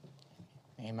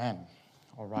Amen.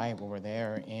 All right, well, we're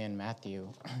there in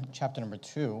Matthew chapter number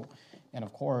 2. And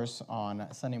of course, on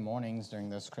Sunday mornings during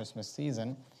this Christmas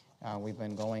season, we've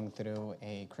been going through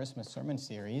a Christmas sermon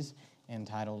series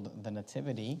entitled The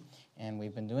Nativity. And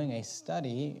we've been doing a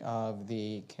study of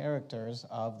the characters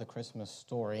of the Christmas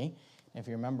story. If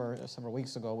you remember, several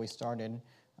weeks ago, we started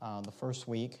the first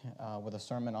week with a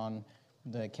sermon on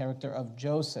the character of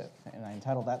Joseph. And I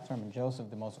entitled that sermon, Joseph,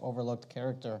 the most overlooked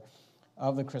character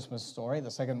of the Christmas story.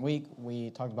 The second week, we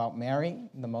talked about Mary,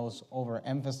 the most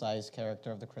overemphasized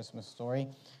character of the Christmas story.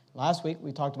 Last week,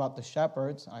 we talked about the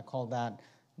shepherds. I called that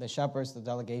the shepherds, the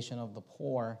delegation of the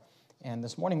poor. And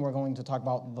this morning, we're going to talk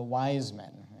about the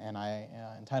Wisemen. And I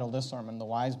entitled this sermon, The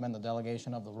Wisemen, the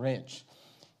Delegation of the Rich.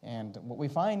 And what we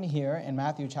find here in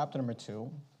Matthew chapter number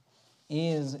 2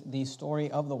 is the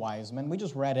story of the Wisemen. We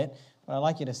just read it, but I'd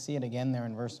like you to see it again there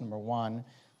in verse number 1.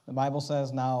 The Bible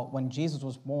says, "Now, when Jesus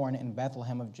was born in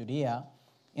Bethlehem of Judea,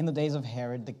 in the days of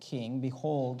Herod the king,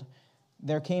 behold,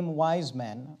 there came wise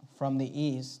men from the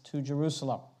east to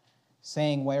Jerusalem,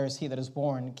 saying, 'Where is he that is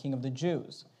born King of the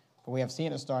Jews? For we have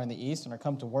seen his star in the east and are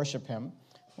come to worship him.'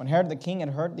 When Herod the king had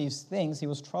heard these things, he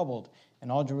was troubled,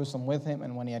 and all Jerusalem with him.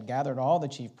 And when he had gathered all the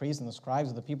chief priests and the scribes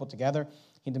of the people together,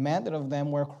 he demanded of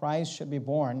them where Christ should be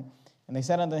born. And they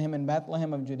said unto him, In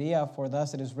Bethlehem of Judea, for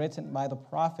thus it is written by the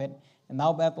prophet, And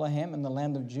thou, Bethlehem, in the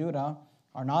land of Judah,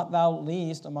 art not thou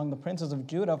least among the princes of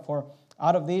Judah, for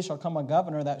out of thee shall come a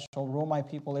governor that shall rule my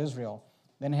people Israel.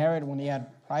 Then Herod, when he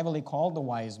had privately called the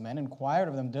wise men, inquired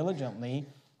of them diligently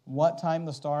what time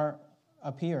the star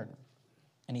appeared.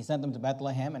 And he sent them to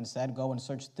Bethlehem and said, Go and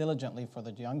search diligently for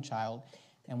the young child.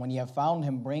 And when ye have found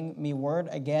him, bring me word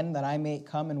again that I may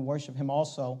come and worship him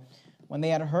also. When they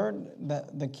had heard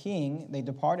the king, they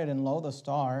departed, and lo, the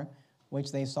star,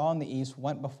 which they saw in the east,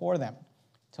 went before them,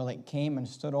 till it came and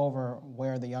stood over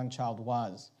where the young child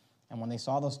was. And when they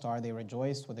saw the star, they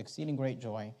rejoiced with exceeding great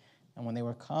joy. And when they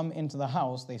were come into the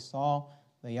house, they saw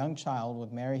the young child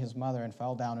with Mary his mother, and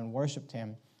fell down and worshipped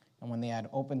him. And when they had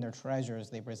opened their treasures,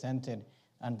 they presented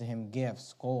unto him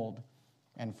gifts, gold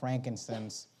and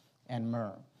frankincense and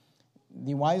myrrh."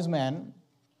 The wise men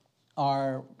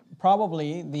are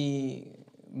probably the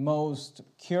most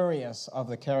curious of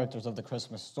the characters of the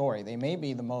Christmas story. They may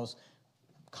be the most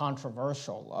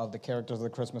controversial of the characters of the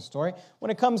Christmas story.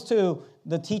 When it comes to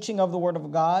the teaching of the Word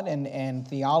of God and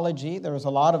theology, there's a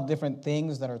lot of different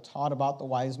things that are taught about the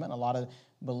wise men, a lot of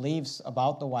beliefs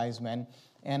about the wise men.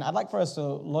 And I'd like for us to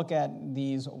look at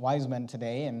these wise men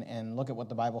today and look at what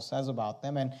the Bible says about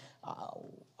them. And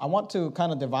I want to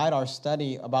kind of divide our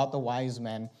study about the wise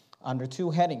men under two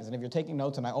headings. And if you're taking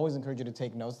notes, and I always encourage you to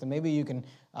take notes, then maybe you can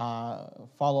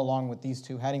follow along with these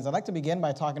two headings. I'd like to begin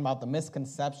by talking about the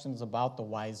misconceptions about the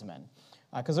wise men.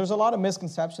 Because there's a lot of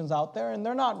misconceptions out there, and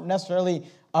they're not necessarily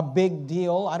a big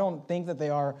deal. I don't think that they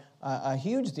are a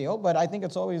huge deal, but I think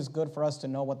it's always good for us to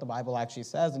know what the Bible actually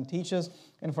says and teaches,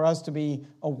 and for us to be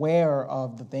aware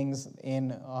of the things in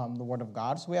the Word of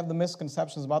God. So we have the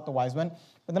misconceptions about the wise men,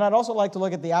 but then I'd also like to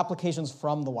look at the applications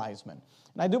from the wise men.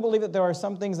 And I do believe that there are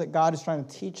some things that God is trying to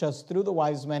teach us through the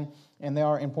wise men, and they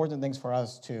are important things for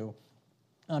us to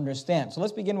understand. So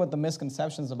let's begin with the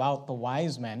misconceptions about the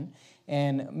wise men.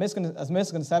 And a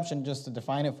misconception, just to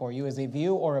define it for you, is a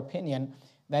view or opinion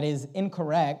that is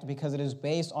incorrect because it is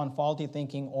based on faulty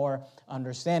thinking or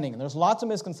understanding. And there's lots of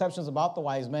misconceptions about the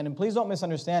wise men, and please don't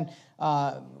misunderstand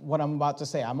what I'm about to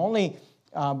say. I'm only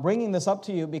bringing this up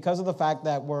to you because of the fact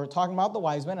that we're talking about the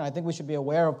wise men, and I think we should be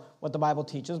aware of what the Bible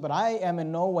teaches, but I am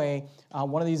in no way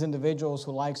one of these individuals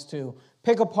who likes to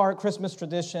pick apart Christmas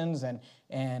traditions, and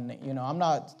I'm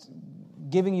not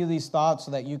giving you these thoughts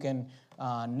so that you can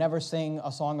never sing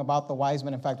a song about the wise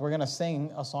men. In fact, we're going to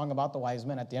sing a song about the wise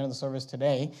men at the end of the service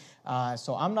today.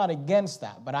 So I'm not against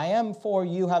that. But I am for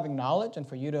you having knowledge and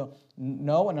for you to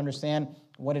know and understand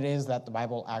what it is that the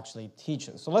Bible actually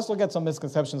teaches. So let's look at some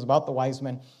misconceptions about the wise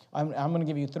men. I'm going to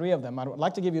give you three of them. I'd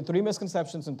like to give you three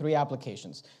misconceptions and three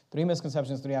applications. Three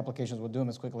misconceptions, three applications. We'll do them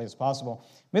as quickly as possible.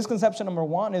 Misconception number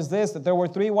one is this, that there were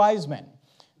three wise men.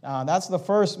 That's the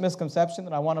first misconception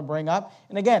that I want to bring up.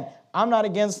 And again, I'm not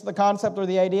against the concept or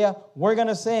the idea. We're going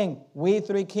to sing We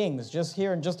Three Kings just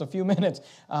here in just a few minutes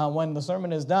when the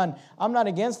sermon is done. I'm not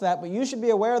against that, but you should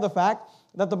be aware of the fact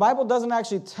that the Bible doesn't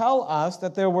actually tell us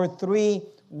that there were three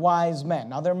wise men.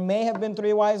 Now, there may have been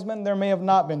three wise men. There may have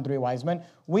not been three wise men.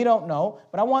 We don't know.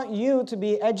 But I want you to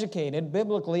be educated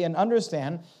biblically and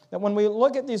understand that when we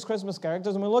look at these Christmas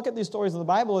characters and we look at these stories of the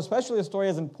Bible, especially a story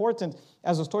as important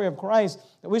as the story of Christ,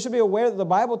 that we should be aware that the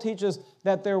Bible teaches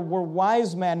that there were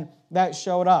wise men that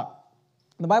showed up.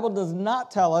 The Bible does not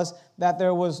tell us that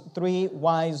there was 3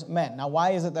 wise men. Now,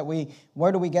 why is it that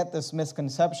where do we get this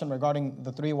misconception regarding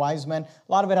the 3 wise men?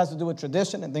 A lot of it has to do with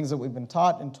tradition and things that we've been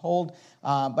taught and told.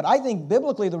 But I think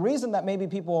biblically, the reason that maybe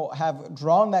people have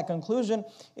drawn that conclusion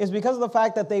is because of the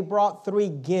fact that they brought 3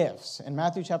 gifts. In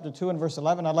Matthew chapter 2 and verse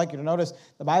 11, I'd like you to notice,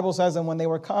 the Bible says, and when they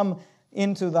were come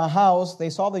into the house, they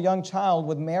saw the young child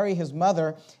with Mary his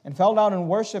mother, and fell down and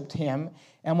worshipped him.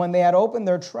 And when they had opened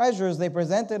their treasures, they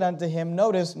presented unto him,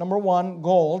 notice, number 1,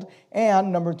 gold,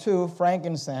 and number 2,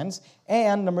 frankincense,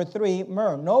 and number 3,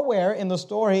 myrrh. Nowhere in the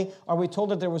story are we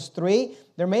told that there was 3.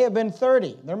 There may have been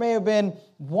 30. There may have been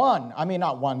 1. I mean,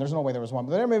 not 1. There's no way there was 1.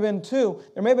 But there may have been 2.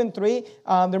 There may have been 3.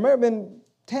 There may have been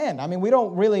 10. I mean, we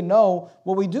don't really know.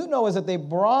 What we do know is that they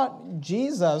brought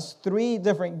Jesus 3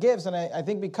 different gifts. And I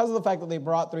think because of the fact that they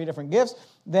brought 3 different gifts,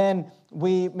 then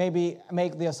we maybe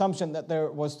make the assumption that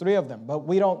there was 3 of them. But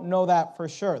we don't know that for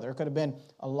sure. There could have been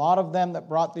a lot of them that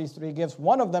brought these 3 gifts.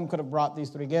 One of them could have brought these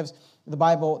 3 gifts. The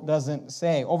Bible doesn't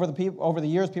say. Over the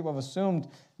years, people have assumed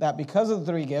that because of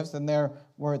the 3 gifts, then there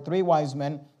were 3 wise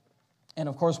men. And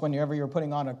of course, whenever you're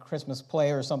putting on a Christmas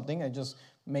play or something, it just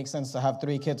makes sense to have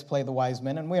 3 kids play the wise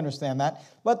men, and we understand that.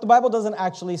 But the Bible doesn't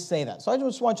actually say that. So I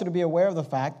just want you to be aware of the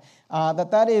fact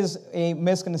that is a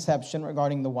misconception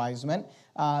regarding the wise men,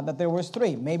 that there was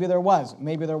 3. Maybe there was,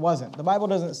 maybe there wasn't. The Bible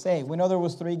doesn't say. We know there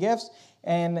was 3 gifts,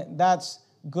 and that's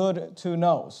good to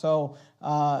know. So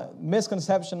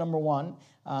misconception number 1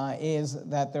 is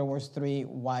that there was 3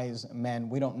 wise men.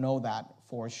 We don't know that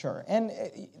for sure. And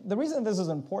the reason this is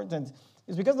important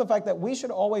is because of the fact that we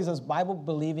should always, as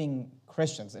Bible-believing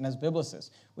Christians and as biblicists,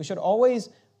 we should always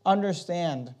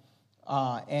understand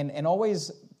and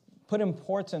always put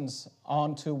importance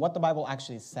onto what the Bible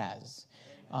actually says.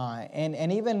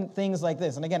 And even things like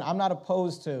this. And again, I'm not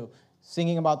opposed to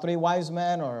singing about 3 wise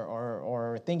men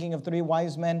or thinking of 3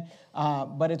 wise men,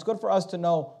 but it's good for us to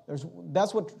know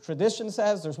that's what tradition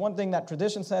says. There's one thing that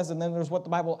tradition says, and then there's what the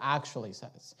Bible actually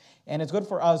says. And it's good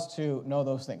for us to know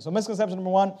those things. So misconception number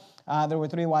 1, there were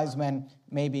 3 wise men,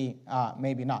 maybe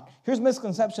not. Here's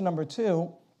misconception number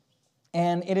 2,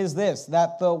 and it is this,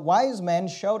 that the wise men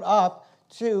showed up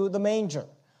to the manger.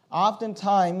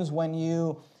 Oftentimes when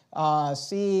you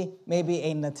see maybe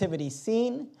a nativity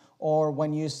scene, or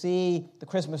when you see the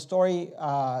Christmas story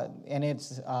and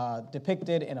it's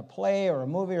depicted in a play or a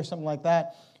movie or something like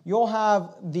that, you'll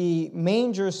have the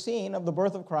manger scene of the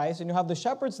birth of Christ, and you'll have the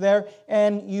shepherds there,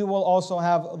 and you will also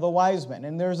have the wise men.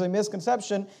 And there's a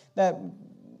misconception that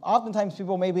oftentimes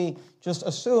people maybe just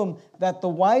assume that the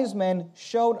wise men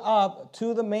showed up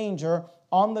to the manger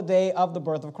on the day of the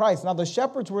birth of Christ. Now, the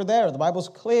shepherds were there. The Bible's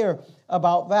clear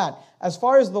about that. As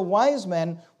far as the wise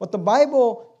men, what the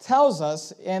Bible tells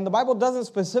us, and the Bible doesn't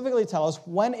specifically tell us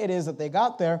when it is that they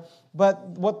got there,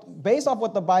 but based off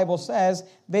what the Bible says,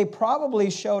 they probably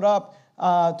showed up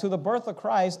to the birth of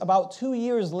Christ about 2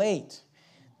 years late.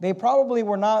 They probably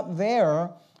were not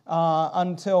there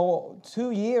until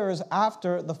 2 years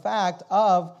after the fact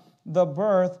of the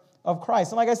birth of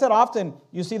Christ. And like I said, often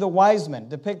you see the wise men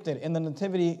depicted in the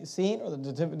nativity scene or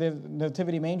the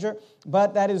nativity manger,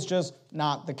 but that is just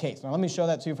not the case. Now let me show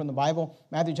that to you from the Bible.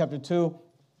 Matthew chapter 2,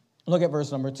 look at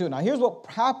verse number 2. Now here's what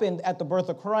happened at the birth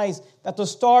of Christ, that the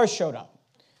stars showed up.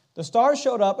 The stars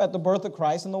showed up at the birth of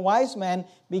Christ, and the wise men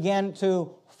began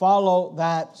to follow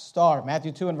that star.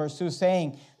 Matthew 2 and verse 2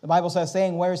 the Bible says,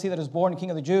 where is he that is born King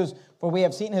of the Jews? For we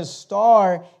have seen his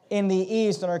star in the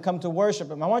east and are come to worship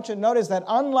him. I want you to notice that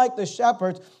unlike the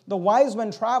shepherds, the wise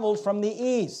men traveled from the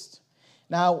east.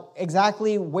 Now,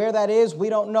 exactly where that is, we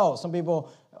don't know. Some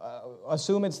people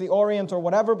assume it's the Orient or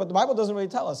whatever, but the Bible doesn't really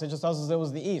tell us. It just tells us it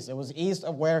was the east. It was east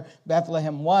of where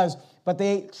Bethlehem was, but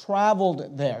they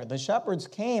traveled there. The shepherds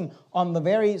came on the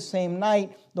very same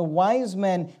night. The wise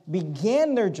men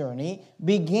began their journey,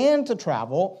 began to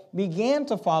travel, began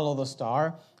to follow the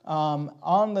star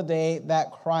on the day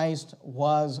that Christ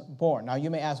was born. Now, you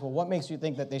may ask, well, what makes you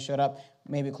think that they showed up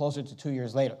maybe closer to 2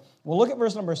 years later? Well, look at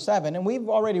verse number 7, and we've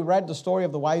already read the story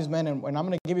of the wise men, and I'm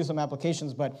going to give you some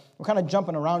applications, but we're kind of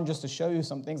jumping around just to show you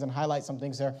some things and highlight some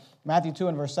things there. Matthew 2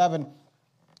 and verse 7,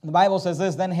 the Bible says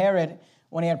this, then Herod,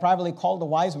 when he had privately called the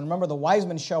wise men, remember the wise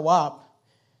men show up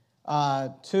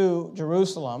to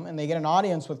Jerusalem, and they get an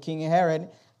audience with King Herod,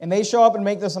 and they show up and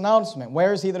make this announcement.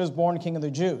 Where is he that is born King of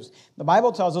the Jews? The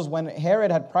Bible tells us when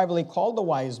Herod had privately called the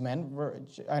wise men,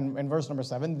 in verse number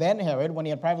 7, then Herod, when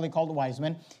he had privately called the wise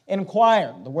men,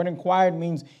 inquired. The word inquired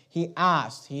means he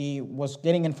asked. He was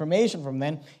getting information from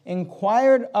them.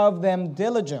 Inquired of them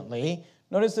diligently.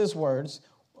 Notice these words,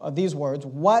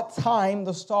 what time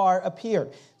the star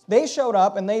appeared. They showed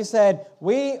up and they said,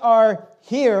 we are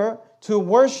here to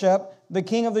worship the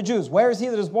King of the Jews? Where is he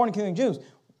that is born King of the Jews?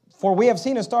 For we have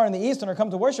seen his star in the east and are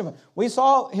come to worship him. We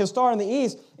saw his star in the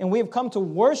east, and we have come to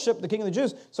worship the King of the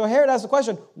Jews. So Herod asked the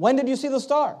question, when did you see the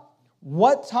star?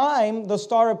 What time the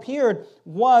star appeared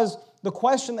was the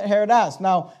question that Herod asked.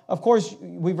 Now, of course,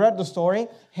 we've read the story.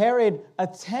 Herod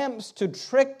attempts to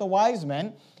trick the wise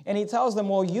men, and he tells them,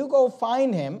 well, you go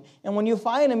find him, and when you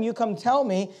find him, you come tell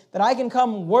me that I can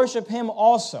come worship him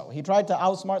also. He tried to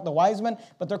outsmart the wise men,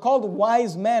 but they're called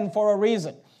wise men for a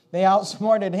reason. They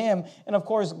outsmarted him, and of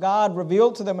course, God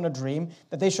revealed to them in a dream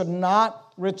that they should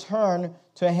not return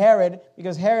to Herod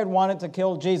because Herod wanted to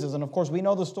kill Jesus. And of course, we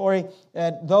know the story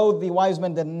that though the wise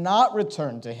men did not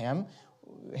return to him,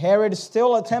 Herod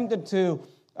still attempted to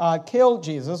kill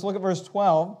Jesus. Look at verse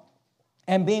 12.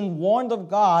 And being warned of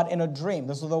God in a dream,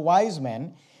 this is the wise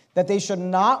men, that they should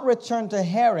not return to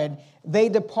Herod, they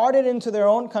departed into their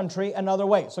own country another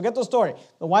way. So get the story.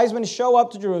 The wise men show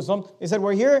up to Jerusalem. They said,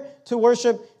 we're here to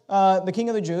worship the King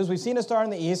of the Jews. We've seen a star in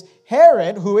the east.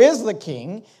 Herod, who is the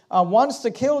king, wants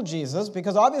to kill Jesus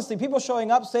because obviously people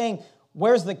showing up saying,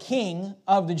 where's the King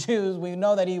of the Jews? We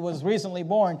know that he was recently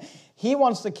born. He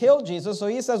wants to kill Jesus, so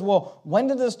he says, well, when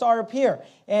did the star appear?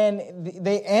 And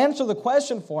they answer the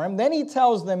question for him. Then he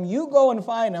tells them, you go and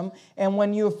find him, and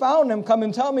when you found him, come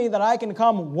and tell me that I can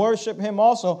come worship him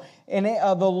also. And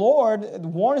the Lord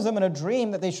warns them in a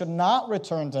dream that they should not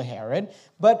return to Herod.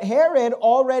 But Herod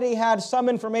already had some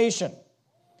information.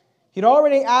 He'd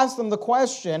already asked them the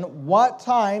question, what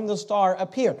time the star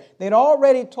appeared. They'd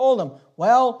already told him,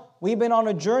 well, we've been on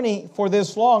a journey for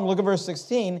this long. Look at verse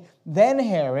 16. Then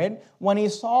Herod, when he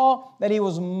saw that he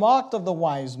was mocked of the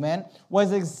wise men,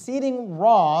 was exceeding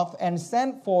wroth and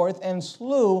sent forth and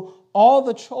slew all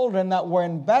the children that were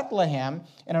in Bethlehem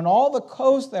and in all the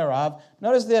coast thereof.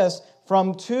 Notice this,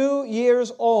 from 2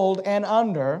 years old and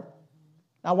under.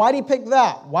 Now, why did he pick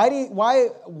that?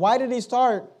 Why did he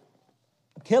start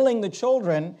killing the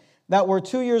children that were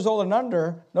 2 years old and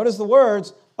under? Notice the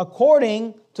words,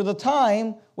 according to the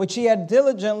time which he had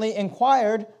diligently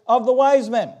inquired of the wise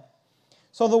men.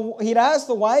 So he'd asked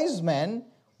the wise men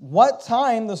what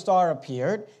time the star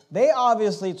appeared. They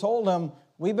obviously told him,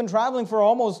 we've been traveling for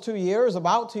almost 2 years,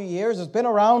 about 2 years. It's been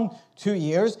around 2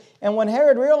 years. And when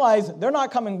Herod realized they're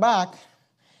not coming back,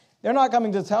 they're not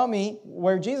coming to tell me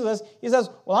where Jesus is, he says,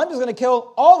 well, I'm just going to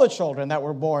kill all the children that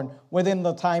were born within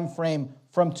the time frame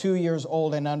from 2 years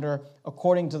old and under,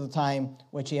 according to the time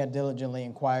which he had diligently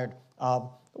inquired of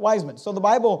the wise men. So the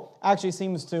Bible actually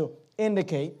seems to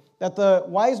indicate that the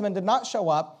wise men did not show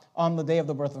up on the day of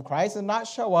the birth of Christ, did not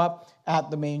show up at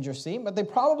the manger scene, but they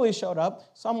probably showed up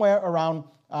somewhere around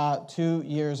 2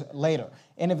 years later.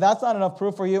 And if that's not enough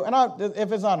proof for you, and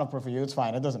if it's not enough proof for you, it's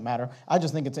fine. It doesn't matter. I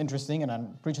just think it's interesting, and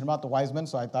I'm preaching about the wise men,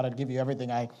 so I thought I'd give you everything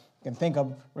I can think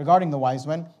of regarding the wise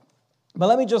men. But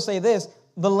let me just say this.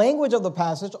 The language of the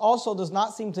passage also does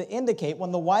not seem to indicate,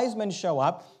 when the wise men show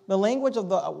up, the language of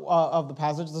the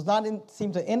passage does not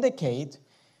seem to indicate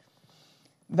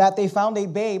that they found a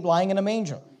babe lying in a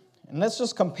manger. And let's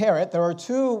just compare it. There are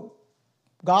two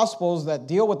Gospels that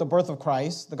deal with the birth of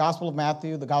Christ, the Gospel of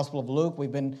Matthew, the Gospel of Luke.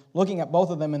 We've been looking at both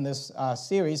of them in this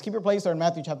series. Keep your place there in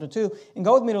Matthew chapter 2, and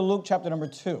go with me to Luke chapter number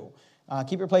 2.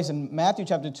 Keep your place in Matthew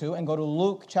chapter 2, and go to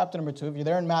Luke chapter number 2. If you're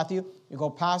there in Matthew, you go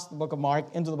past the book of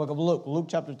Mark into the book of Luke. Luke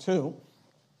chapter 2.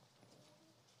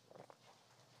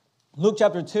 Luke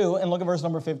chapter 2, and look at verse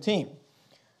number 15.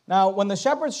 Now, when the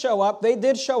shepherds show up, they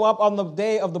did show up on the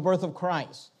day of the birth of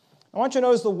Christ. I want you to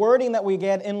notice the wording that we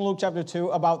get in Luke chapter 2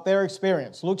 about their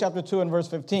experience. Luke chapter 2 and verse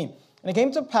 15. And it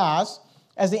came to pass,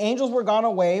 as the angels were gone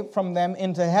away from them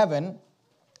into heaven,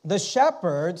 the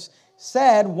shepherds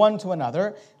said one to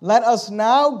another, let us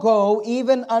now go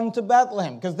even unto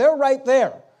Bethlehem. Because they're right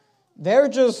there. They're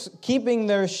just keeping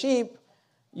their sheep,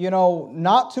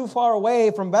 not too far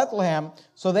away from Bethlehem.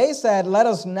 So they said, let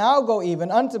us now go even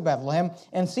unto Bethlehem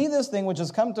and see this thing which has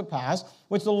come to pass,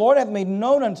 which the Lord hath made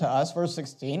known unto us. Verse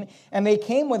 16. And they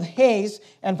came with haste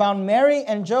and found Mary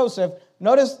and Joseph.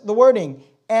 Notice the wording,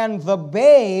 and the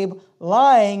babe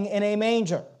lying in a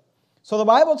manger. So the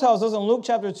Bible tells us in Luke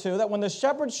chapter 2 that when the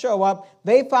shepherds show up,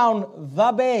 they found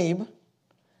the babe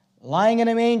lying in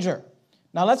a manger.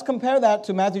 Now let's compare that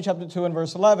to Matthew chapter 2 and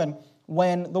verse 11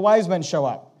 when the wise men show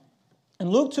up. In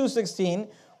Luke 2:16,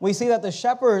 we see that the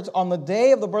shepherds on the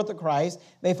day of the birth of Christ,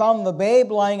 they found the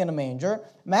babe lying in a manger.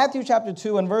 Matthew chapter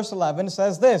 2 and verse 11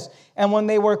 says this, and when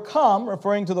they were come,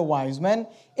 referring to the wise men,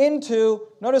 into,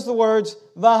 notice the words,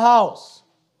 the house.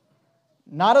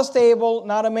 Not a stable,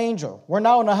 not a manger. We're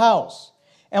now in a house.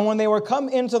 And when they were come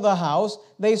into the house,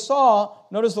 they saw,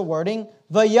 notice the wording,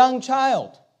 the young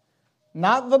child.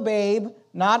 Not the babe,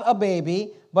 not a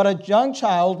baby, but a young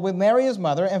child with Mary his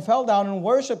mother, and fell down and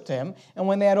worshipped him. And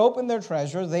when they had opened their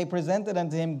treasures, they presented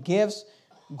unto him gifts,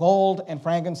 gold and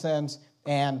frankincense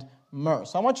and myrrh.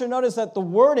 So I want you to notice that the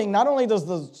wording, not only does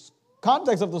the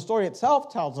context of the story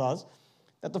itself tells us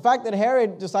that the fact that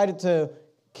Herod decided to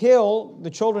kill the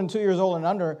children 2 years old and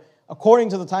under, according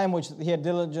to the time which he had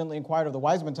diligently inquired of the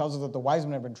wise men, tells us that the wise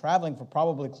men had been traveling for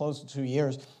probably close to 2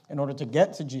 years in order to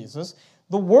get to Jesus.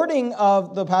 The wording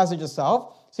of the passage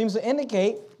itself seems to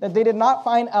indicate that they did not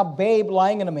find a babe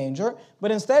lying in a manger,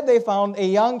 but instead they found a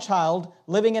young child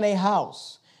living in a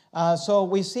house. So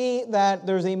we see that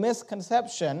there's a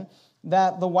misconception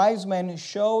that the wise men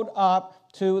showed up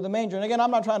to the manger. And again, I'm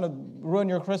not trying to ruin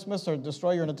your Christmas or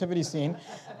destroy your nativity scene,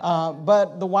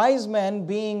 but the wise men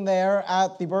being there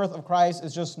at the birth of Christ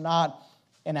is just not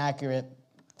an accurate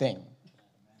thing.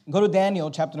 Go to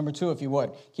Daniel chapter number 2, if you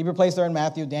would. Keep your place there in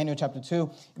Matthew, Daniel chapter 2.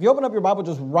 If you open up your Bible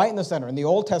just right in the center, in the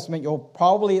Old Testament, you'll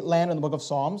probably land in the book of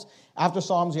Psalms. After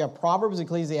Psalms, you have Proverbs,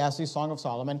 Ecclesiastes, Song of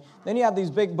Solomon. Then you have these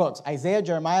big books, Isaiah,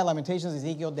 Jeremiah, Lamentations,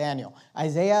 Ezekiel, Daniel.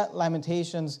 Jeremiah,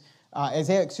 Lamentations,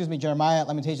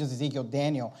 Ezekiel,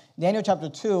 Daniel. Daniel chapter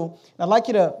 2, and I'd like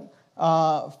you to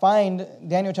find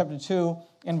Daniel chapter 2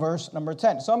 in verse number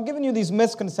 10. So I'm giving you these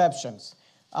misconceptions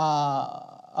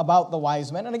about the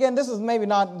wise men. And again, this is maybe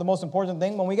not the most important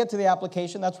thing. When we get to the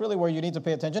application, that's really where you need to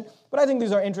pay attention. But I think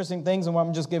these are interesting things, and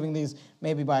I'm just giving these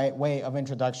maybe by way of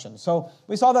introduction. So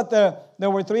we saw that there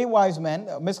were three wise men.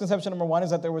 Misconception number one is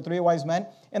that there were three wise men,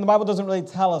 and the Bible doesn't really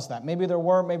tell us that. Maybe there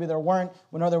were, maybe there weren't.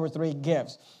 We know there were three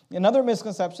gifts. Another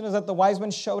misconception is that the wise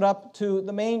men showed up to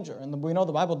the manger, and we know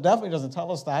the Bible definitely doesn't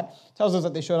tell us that. It tells us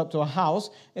that they showed up to a house.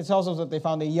 It tells us that they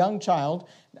found a young child,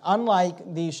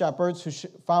 unlike the shepherds who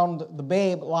found the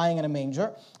babe lying in a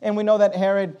manger. And we know that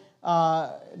Herod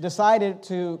decided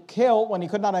to kill, when he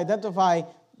could not identify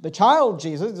the child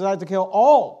Jesus, decided to kill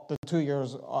all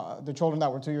the children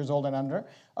that were 2 years old and under,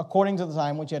 according to the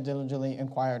time which he had diligently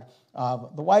inquired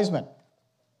of the wise men.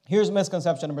 Here's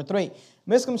misconception number 3.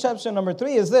 Misconception number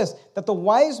 3 is this, that the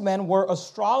wise men were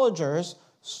astrologers,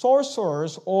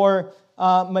 sorcerers, or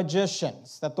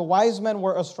magicians. That the wise men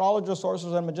were astrologers,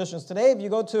 sorcerers, and magicians. Today, if you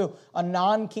go to a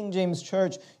non-King James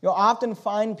church, you'll often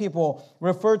find people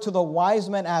refer to the wise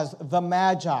men as the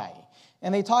Magi.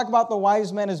 And they talk about the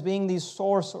wise men as being these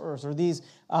sorcerers or these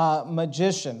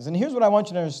magicians. And here's what I want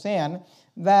you to understand,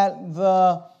 that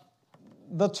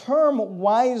the term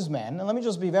wise men, and let me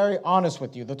just be very honest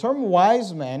with you, the term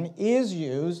wise men is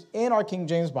used in our King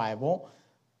James Bible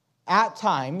at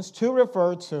times to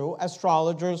refer to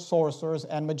astrologers, sorcerers,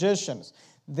 and magicians.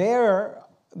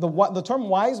 The term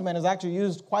wise men is actually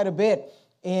used quite a bit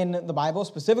in the Bible,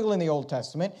 specifically in the Old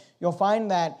Testament. You'll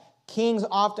find that kings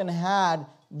often had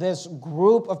this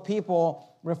group of people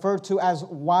referred to as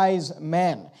wise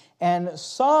men. And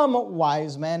some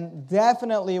wise men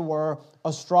definitely were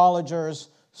astrologers,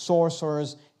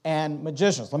 sorcerers, and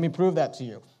magicians. Let me prove that to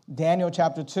you. Daniel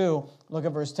chapter 2, look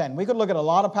at verse 10. We could look at a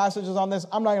lot of passages on this.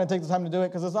 I'm not going to take the time to do it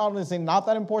because it's obviously not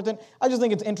that important. I just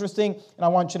think it's interesting, and I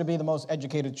want you to be the most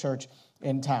educated church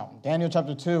in town. Daniel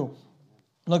chapter 2,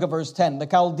 look at verse 10. The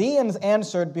Chaldeans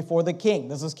answered before the king,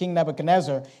 this is King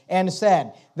Nebuchadnezzar, and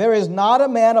said, there is not a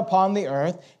man upon the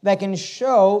earth that can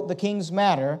show the king's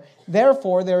matter.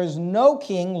 Therefore, there is no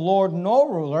king, lord,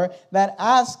 nor ruler that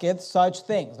asketh such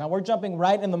things. Now, we're jumping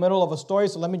right in the middle of a story,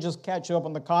 so let me just catch you up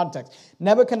on the context.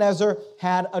 Nebuchadnezzar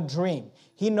had a dream.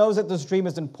 He knows that this dream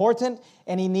is important,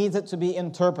 and he needs it to be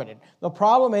interpreted. The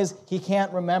problem is he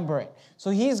can't remember it. So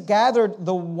he's gathered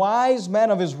the wise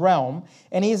men of his realm,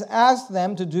 and he's asked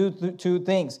them to do two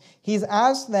things. He's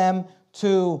asked them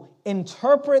to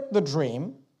interpret the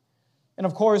dream, and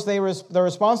of course, the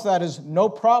response to that is, no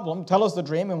problem, tell us the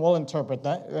dream, and we'll interpret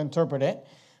it.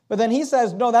 But then he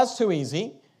says, no, that's too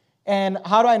easy, and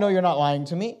how do I know you're not lying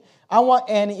to me?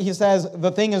 And he says,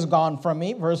 the thing is gone from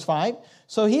me, verse 5.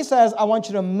 So he says, I want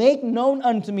you to make known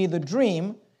unto me the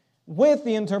dream with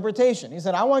the interpretation. He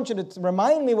said, I want you to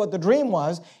remind me what the dream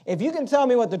was. If you can tell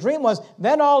me what the dream was,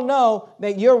 then I'll know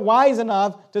that you're wise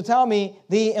enough to tell me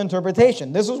the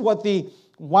interpretation. This is what the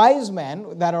wise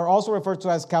men, that are also referred to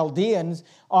as Chaldeans,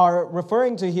 are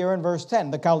referring to here in verse 10.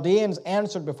 The Chaldeans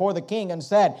answered before the king and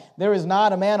said, there is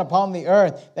not a man upon the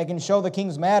earth that can show the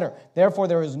king's matter. Therefore,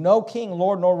 there is no king,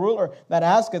 lord, nor ruler that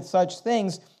asketh such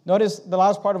things. Notice the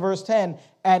last part of verse 10,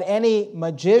 at any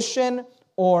magician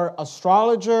or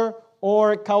astrologer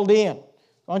or Chaldean.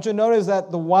 I want you to notice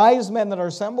that the wise men that are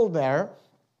assembled there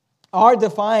are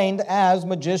defined as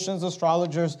magicians,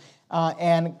 astrologers,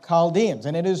 and Chaldeans.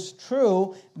 And it is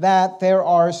true that there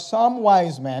are some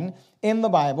wise men in the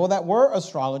Bible that were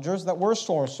astrologers, that were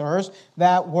sorcerers,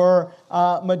 that were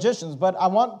magicians. But I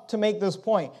want to make this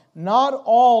point. Not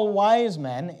all wise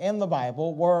men in the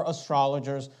Bible were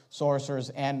astrologers, sorcerers,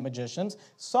 and magicians.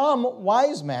 Some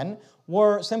wise men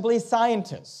were simply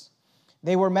scientists.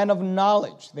 They were men of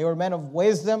knowledge. They were men of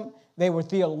wisdom. They were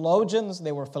theologians.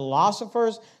 They were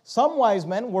philosophers. Some wise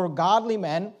men were godly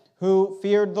men who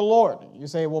feared the Lord. You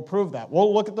say, we'll prove that.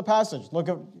 We'll look at the passage. Look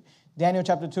at Daniel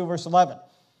chapter 2, verse 11.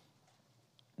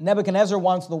 Nebuchadnezzar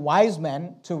wants the wise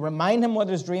men to remind him what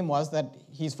his dream was that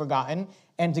he's forgotten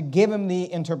and to give him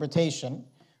the interpretation.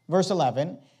 Verse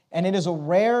 11, and it is a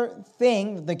rare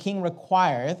thing that the king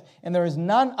requireth, and there is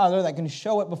none other that can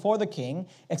show it before the king,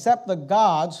 except the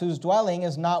gods whose dwelling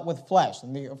is not with flesh.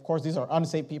 And of course, these are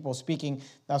unsaved people speaking.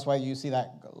 That's why you see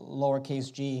that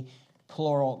lowercase g,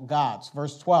 plural gods.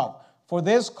 Verse 12, for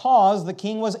this cause the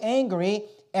king was angry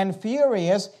and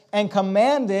furious and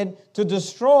commanded to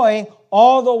destroy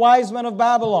all the wise men of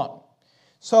Babylon.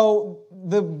 So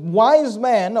the wise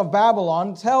men of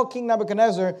Babylon tell King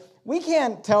Nebuchadnezzar, we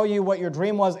can't tell you what your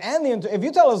dream was, and if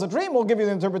you tell us a dream, we'll give you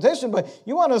the interpretation, but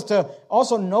you want us to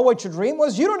also know what your dream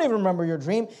was? You don't even remember your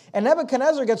dream. And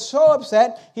Nebuchadnezzar gets so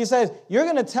upset, he says, you're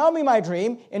going to tell me my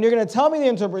dream, and you're going to tell me the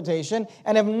interpretation,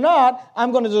 and if not,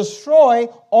 I'm going to destroy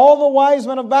all the wise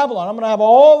men of Babylon. I'm going to have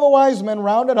all the wise men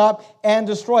rounded up and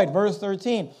destroyed. Verse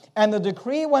 13, and the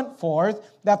decree went forth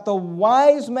that the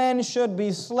wise men should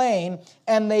be slain,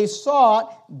 and they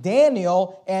sought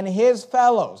Daniel and his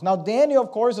fellows. Now, Daniel, of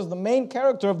course, is the main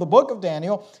character of the book of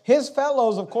Daniel. His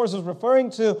fellows, of course, is referring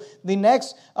to the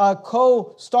next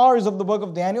co-stars of the book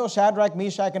of Daniel, Shadrach,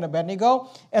 Meshach, and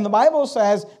Abednego. And the Bible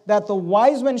says that the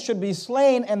wise men should be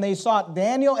slain, and they sought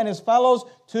Daniel and his fellows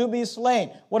to be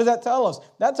slain. What does that tell us?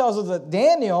 That tells us that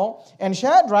Daniel and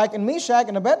Shadrach and Meshach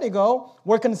and Abednego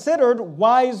were considered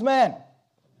wise men.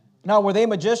 Now, were they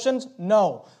magicians?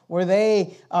 No. Were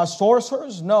they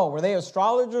sorcerers? No. Were they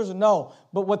astrologers? No.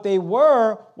 But what they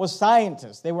were was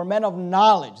scientists. They were men of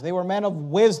knowledge. They were men of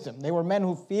wisdom. They were men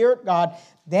who feared God.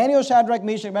 Daniel, Shadrach,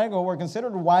 Meshach, and Abednego were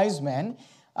considered wise men.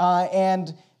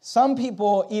 And some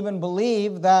people even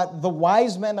believe that the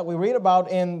wise men that we read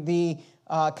about in the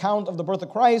account of the birth of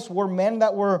Christ were men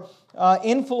that were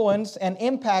influenced and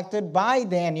impacted by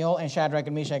Daniel and Shadrach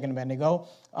and Meshach and Abednego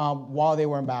while they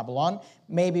were in Babylon.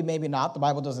 Maybe, maybe not. The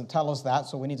Bible doesn't tell us that,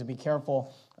 so we need to be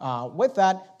careful with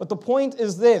that. But the point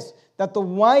is this, that the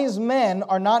wise men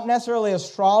are not necessarily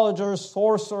astrologers,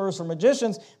 sorcerers, or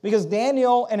magicians, because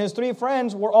Daniel and his three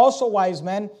friends were also wise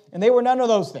men, and they were none of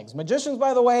those things. Magicians,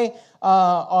 by the way,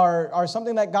 are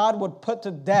something that God would put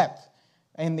to death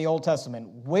in the Old Testament.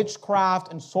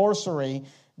 Witchcraft and sorcery.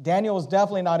 Daniel was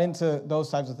definitely not into those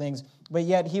types of things, but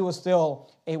yet he was still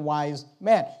a wise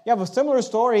man. You have a similar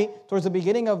story towards the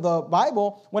beginning of the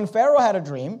Bible when Pharaoh had a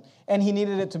dream and he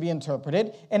needed it to be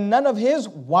interpreted, and none of his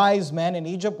wise men in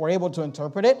Egypt were able to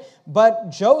interpret it, but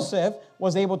Joseph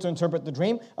was able to interpret the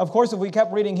dream. Of course, if we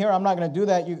kept reading here, I'm not going to do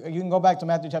that. You can go back to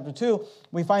Matthew chapter 2.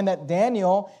 We find that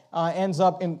Daniel ends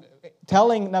up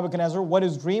telling Nebuchadnezzar what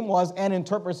his dream was and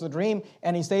interprets the dream,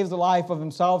 and he saves the life of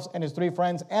himself and his three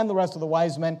friends and the rest of the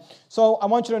wise men. So I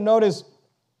want you to notice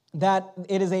that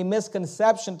it is a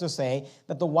misconception to say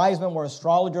that the wise men were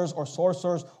astrologers or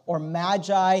sorcerers or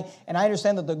magi. And I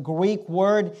understand that the Greek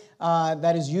word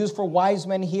that is used for wise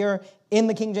men here in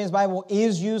the King James Bible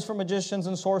is used for magicians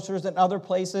and sorcerers in other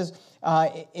places.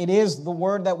 It is the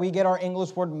word that we get our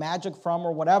English word magic from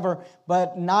or whatever,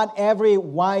 but not every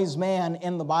wise man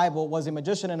in the Bible was a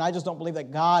magician, and I just don't believe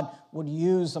that God would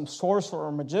use some sorcerer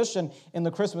or magician in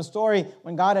the Christmas story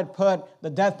when God had put the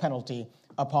death penalty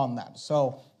upon them.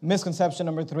 So misconception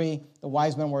number 3, the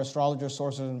wise men were astrologers,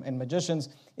 sorcerers, and magicians,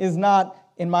 is not,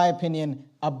 in my opinion,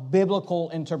 a biblical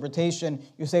interpretation.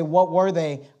 You say, what were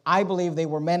they? I believe they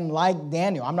were men like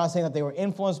Daniel. I'm not saying that they were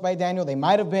influenced by Daniel. They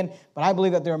might have been, but I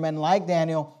believe that they were men like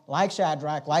Daniel, like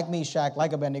Shadrach, like Meshach,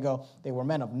 like Abednego. They were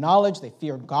men of knowledge. They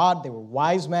feared God. They were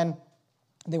wise men.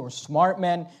 They were smart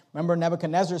men. Remember,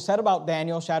 Nebuchadnezzar said about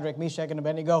Daniel, Shadrach, Meshach, and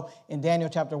Abednego in Daniel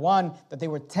chapter 1 that they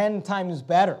were 10 times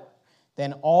better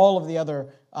than all of the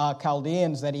other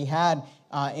Chaldeans that he had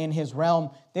in his realm.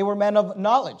 They were men of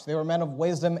knowledge. They were men of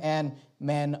wisdom and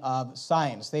men of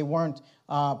science. They weren't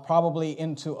probably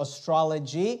into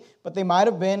astrology, but they might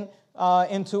have been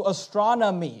into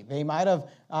astronomy. They might have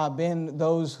been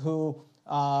those who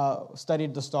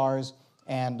studied the stars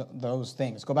and those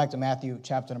things. Go back to Matthew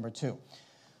chapter number 2.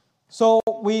 So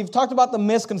we've talked about the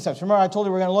misconception. Remember, I told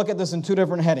you we're going to look at this in 2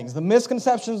 different headings. The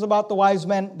misconceptions about the wise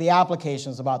men, the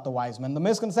applications about the wise men. The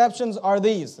misconceptions are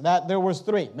these, that there was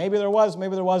 3. Maybe there was,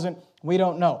 maybe there wasn't. We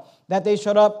don't know. That they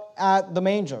showed up at the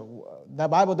manger. The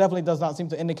Bible definitely does not seem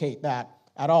to indicate that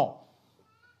at all.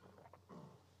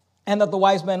 And that the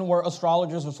wise men were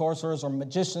astrologers or sorcerers or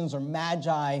magicians or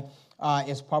magi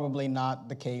is probably not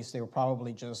the case. They were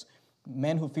probably just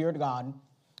men who feared God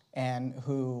and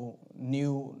who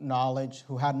knew knowledge,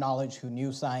 who had knowledge, who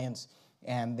knew science,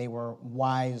 and they were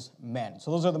wise men.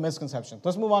 So those are the misconceptions.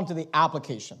 Let's move on to the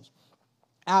applications.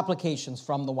 Applications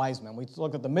from the wise men. We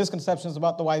look at the misconceptions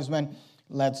about the wise men.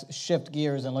 Let's shift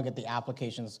gears and look at the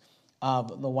applications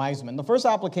of the wise men. The first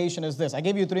application is this. I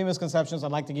gave you 3 misconceptions.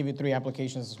 I'd like to give you 3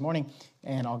 applications this morning,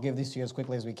 and I'll give these to you as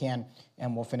quickly as we can,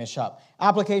 and we'll finish up.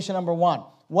 Application number 1.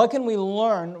 What can we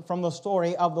learn from the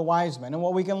story of the wise men? And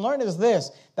what we can learn is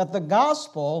this, that the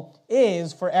gospel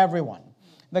is for everyone.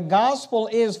 The gospel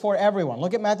is for everyone.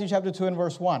 Look at Matthew chapter 2 and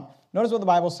verse 1. Notice what the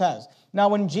Bible says. Now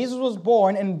when Jesus was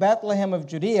born in Bethlehem of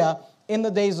Judea, in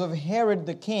the days of Herod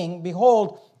the king,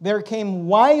 behold, there came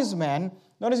wise men,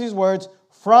 notice these words,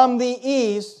 from the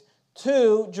east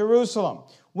to Jerusalem.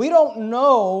 We don't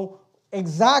know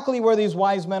exactly where these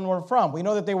wise men were from. We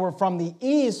know that they were from the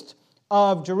east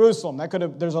of Jerusalem.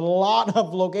 There's a lot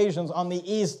of locations on the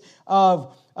east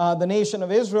of the nation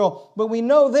of Israel. But we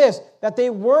know this, that they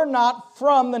were not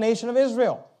from the nation of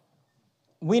Israel.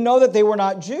 We know that they were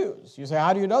not Jews. You say,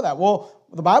 how do you know that? Well,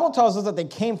 the Bible tells us that they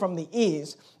came from the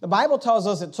east. The Bible tells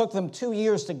us it took them 2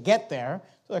 years to get there.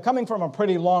 So they're coming from a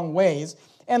pretty long ways.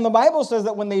 And the Bible says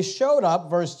that when they showed up,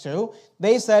 verse 2,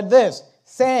 they said this,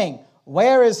 saying,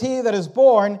 where is he that is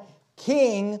born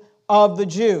King of the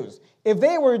Jews? If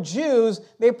they were Jews,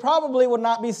 they probably would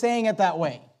not be saying it that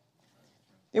way.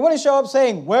 They wouldn't show up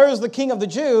saying, where is the King of the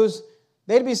Jews?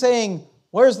 They'd be saying,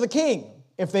 where's the king,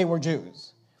 if they were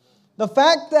Jews. The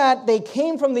fact that they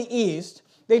came from the east,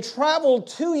 they traveled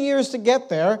 2 years to get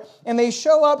there, and they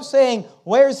show up saying,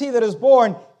 where is he that is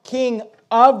born King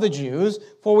of the Jews?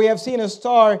 For we have seen a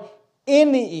star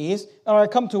in the east, and are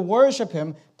come to worship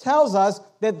him, tells us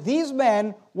that these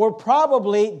men were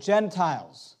probably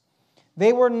Gentiles.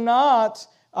 They were not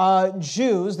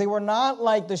Jews. They were not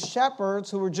like the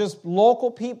shepherds who were just local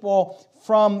people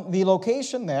from the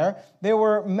location there. They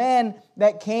were men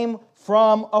that came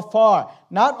from afar.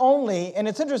 Not only, and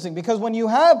it's interesting because when you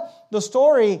have the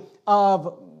story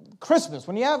of Christmas,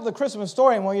 when you have the Christmas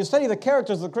story, and when you study the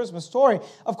characters of the Christmas story,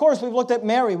 of course, we've looked at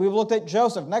Mary, we've looked at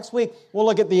Joseph. Next week, we'll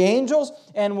look at the angels,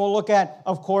 and we'll look at,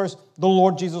 of course, the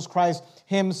Lord Jesus Christ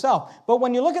himself. But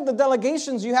when you look at the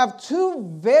delegations, you have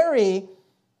 2 very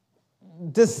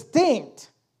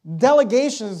distinct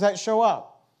delegations that show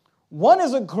up. One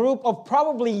is a group of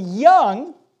probably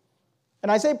young,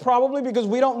 and I say probably because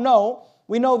we don't know.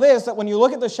 We know this, that when you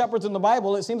look at the shepherds in the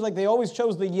Bible, it seems like they always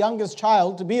chose the youngest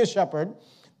child to be a shepherd,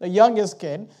 the youngest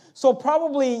kid. So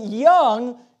probably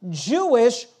young,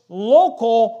 Jewish,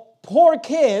 local, poor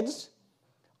kids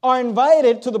are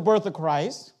invited to the birth of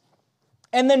Christ.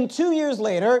 And then 2 years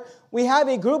later, we have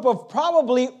a group of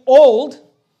probably old,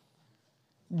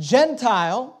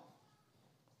 Gentile,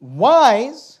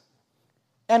 wise,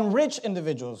 and rich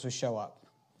individuals who show up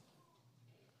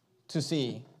to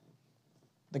see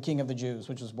the King of the Jews,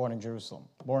 which was born in Jerusalem,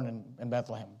 born in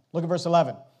Bethlehem. Look at verse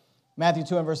 11. Matthew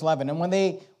 2 and verse 11. And when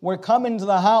they were come into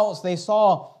the house, they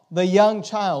saw the young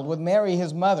child with Mary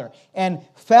his mother, and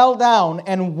fell down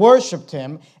and worshipped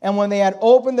him. And when they had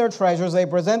opened their treasures, they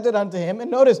presented unto him.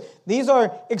 And notice, these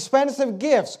are expensive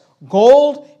gifts,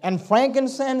 gold and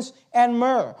frankincense and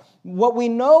myrrh. What we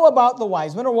know about the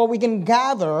wise men, or what we can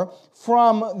gather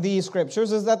from the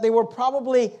scriptures, is that they were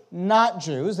probably not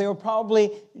Jews. They were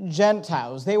probably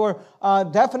Gentiles. They were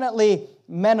definitely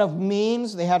men of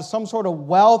means. They had some sort of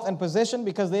wealth and position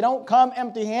because they don't come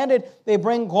empty-handed. They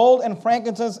bring gold and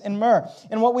frankincense and myrrh.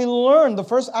 And what we learn, the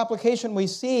first application we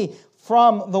see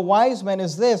from the wise men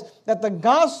is this, that the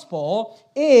gospel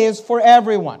is for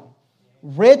everyone.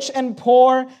 Rich and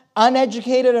poor,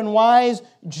 uneducated and wise,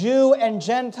 Jew and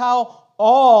Gentile,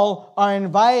 all are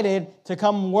invited to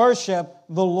come worship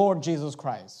the Lord Jesus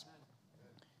Christ.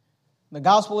 The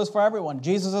gospel is for everyone.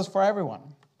 Jesus is for everyone.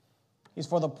 He's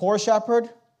for the poor shepherd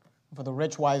and for the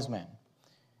rich wise man.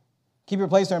 Keep your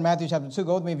place there in Matthew chapter 2.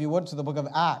 Go with me, if you would, to the book of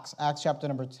Acts, Acts chapter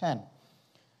number 10.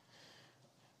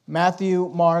 Matthew,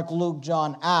 Mark, Luke,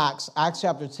 John, Acts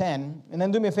chapter 10. And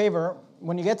then do me a favor,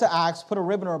 when you get to Acts, put a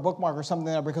ribbon or a bookmark or something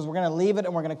there, because we're going to leave it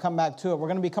and we're going to come back to it. We're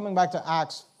going to be coming back to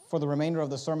Acts for the remainder of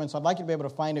the sermon, so I'd like you to be able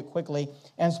to find it quickly,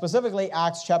 and specifically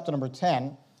Acts chapter number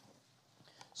 10.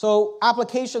 So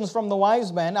applications from the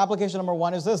wise men, application number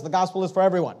 1 is this: the gospel is for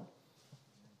everyone.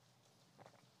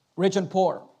 Rich and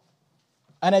poor,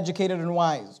 uneducated and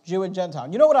wise, Jew and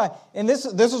Gentile. You know what this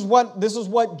is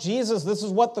what Jesus, this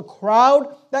is what the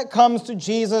crowd that comes to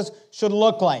Jesus should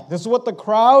look like. This is what the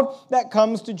crowd that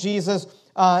comes to Jesus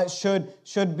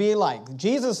should be like.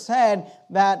 Jesus said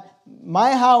that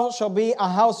my house shall be a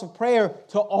house of prayer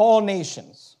to all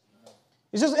nations.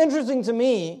 It's just interesting to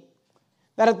me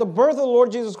that at the birth of the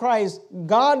Lord Jesus Christ,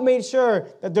 God made sure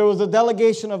that there was a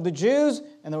delegation of the Jews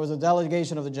and there was a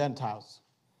delegation of the Gentiles.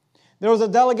 There was a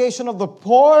delegation of the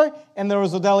poor and there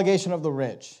was a delegation of the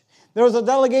rich. There was a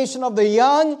delegation of the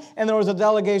young and there was a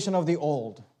delegation of the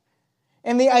old.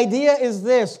 And the idea is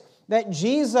this, that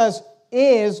Jesus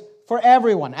is for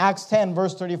everyone. Acts 10,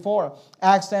 verse 34.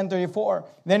 Acts 10:34.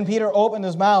 Then Peter opened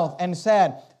his mouth and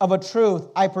said, of a truth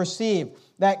I perceive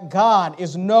that God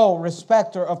is no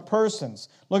respecter of persons.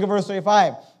 Look at verse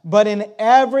 35. But in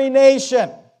every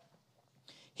nation,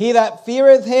 he that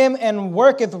feareth him and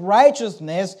worketh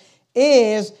righteousness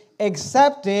is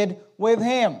accepted with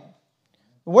him.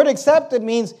 The word accepted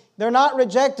means they're not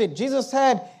rejected. Jesus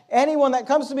said, anyone that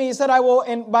comes to me, he said, I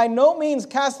will by no means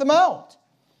cast them out.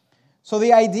 So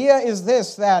the idea is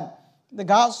this, that the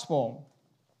gospel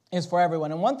is for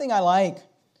everyone. And one thing I like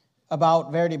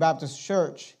about Verity Baptist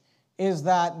Church is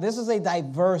that this is a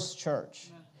diverse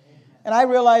church. And I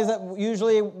realize that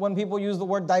usually when people use the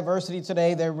word diversity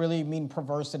today, they really mean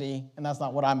perversity, and that's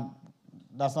not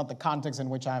the context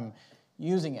in which I'm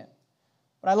using it.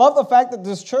 But I love the fact that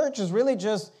this church is really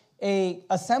just an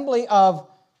assembly of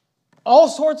all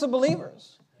sorts of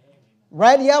believers.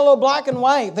 Red, yellow, black, and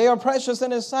white. They are precious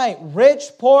in His sight.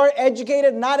 Rich, poor,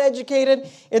 educated, not educated.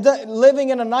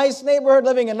 Living in a nice neighborhood,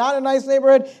 living in not a nice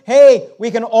neighborhood. Hey,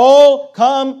 we can all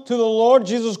come to the Lord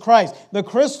Jesus Christ. The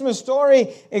Christmas story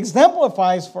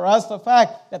exemplifies for us the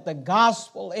fact that the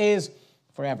gospel is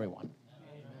for everyone.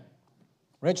 Amen.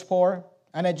 Rich, poor,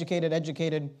 uneducated,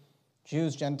 educated,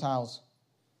 Jews, Gentiles,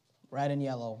 red and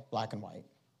yellow, black and white.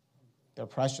 They're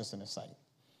precious in His sight.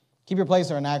 Keep your place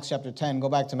there in Acts chapter 10. Go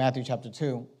back to Matthew chapter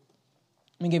 2.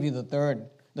 Let me give you the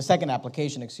second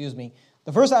application.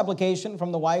 The first application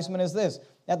from the Wisemen is this,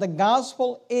 that the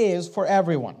gospel is for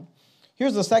everyone.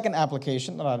 Here's the second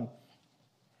application that I'd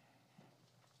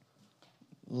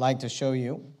like to show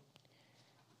you.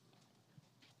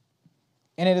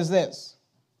 And it is this,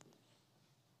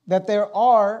 that there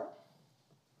always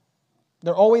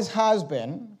has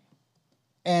been,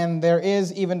 and there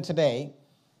is even today,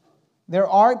 there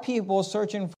are people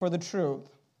searching for the truth,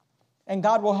 and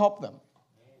God will help them.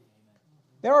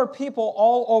 There are people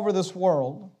all over this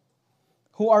world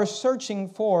who are searching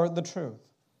for the truth.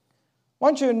 I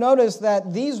want you to notice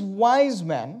that these wise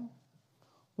men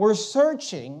were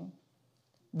searching,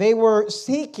 they were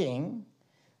seeking,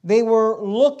 they were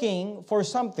looking for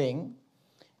something.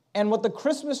 And what the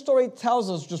Christmas story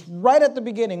tells us just right at the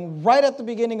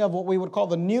beginning of what we would call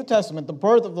the New Testament, the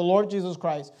birth of the Lord Jesus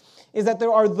Christ, is that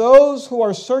there are those who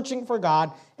are searching for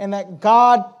God and that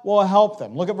God will help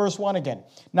them. Look at verse 1 again.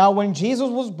 Now, when Jesus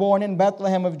was born in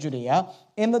Bethlehem of Judea,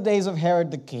 in the days of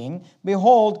Herod the king,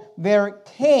 behold, there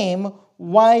came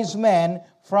wise men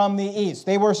from the east.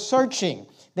 They were searching.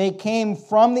 They came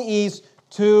from the east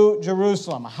to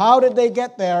Jerusalem. How did they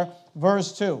get there?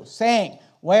 Verse 2, saying,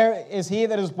 where is he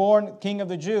that is born King of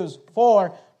the Jews?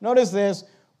 For, notice this,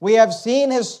 we have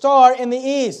seen his star in the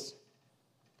east.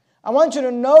 I want you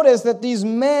to notice that these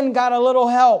men got a little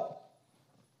help.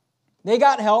 They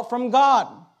got help from God.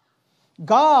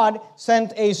 God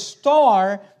sent a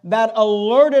star that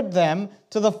alerted them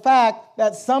to the fact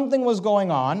that something was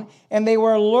going on, and they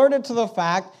were alerted to the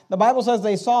fact, the Bible says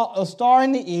they saw a star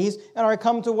in the east and are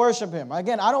come to worship him.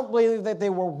 Again, I don't believe that they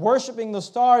were worshiping the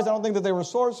stars. I don't think that they were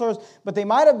sorcerers, but they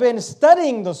might have been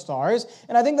studying the stars.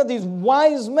 And I think that these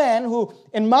wise men who,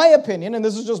 in my opinion, and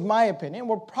this is just my opinion,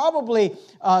 were probably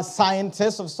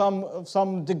scientists of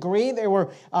some degree. They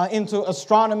were into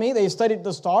astronomy. They studied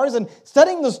the stars. And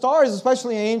studying the stars,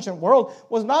 especially in the ancient world,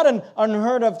 was not an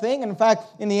unheard of thing. In fact,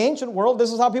 in the ancient world,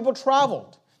 this is how people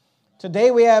traveled.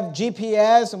 Today we have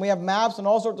GPS and we have maps and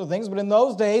all sorts of things, but in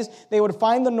those days they would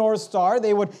find the North Star,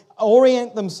 they would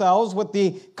orient themselves with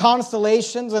the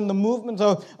constellations and the movement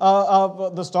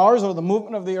of the stars, or the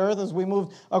movement of the earth as we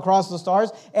moved across the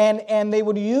stars, and they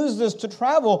would use this to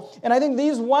travel. And I think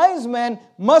these wise men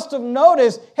must have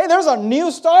noticed, hey, there's a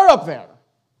new star up there.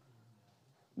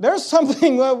 There's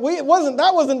something that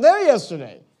wasn't there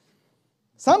yesterday.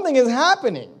 Something is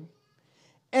happening.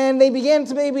 And they began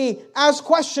to maybe ask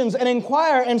questions and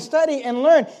inquire and study and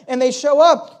learn. And they show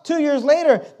up 2 years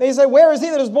later. They say, where is he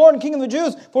that is born King of the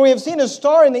Jews? For we have seen his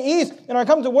star in the east and are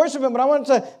come to worship him. But I want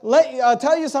to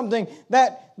tell you something,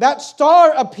 that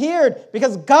star appeared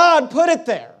because God put it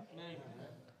there.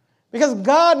 Because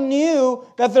God knew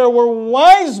that there were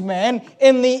wise men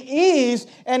in the east,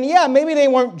 and yeah, maybe they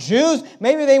weren't Jews,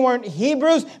 maybe they weren't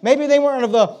Hebrews, maybe they weren't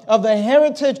of the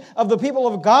heritage of the people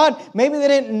of God, maybe they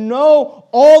didn't know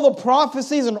all the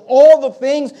prophecies and all the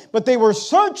things, but they were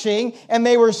searching and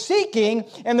they were seeking,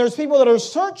 and there's people that are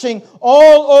searching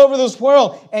all over this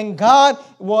world, and God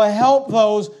will help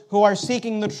those who are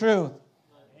seeking the truth.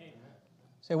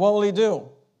 Say, what will He do?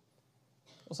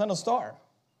 He'll send a star.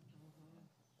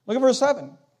 Look at verse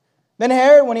 7. Then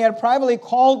Herod, when he had privately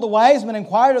called the wise men,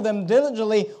 inquired of them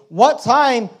diligently what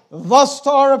time the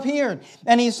star appeared.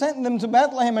 And he sent them to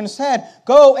Bethlehem and said,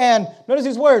 go and, notice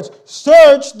these words,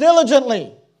 search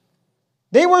diligently.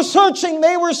 They were searching,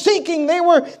 they were seeking, they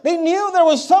knew there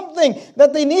was something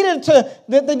that they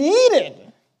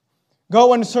needed.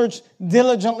 Go and search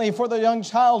diligently for the young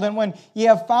child, and when ye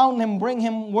have found him, bring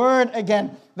him word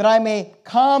again, that I may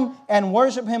come and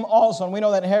worship him also. And we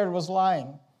know that Herod was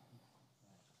lying.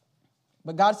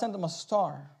 But God sent them a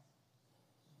star.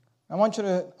 I want you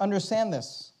to understand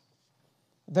this.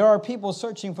 There are people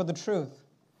searching for the truth.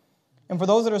 And for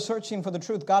those that are searching for the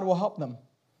truth, God will help them.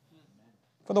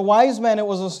 For the wise men, it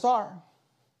was a star.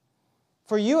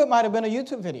 For you, it might have been a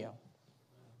YouTube video.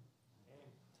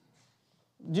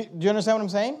 Do you understand what I'm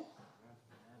saying?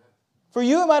 For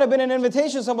you, it might have been an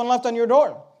invitation someone left on your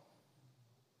door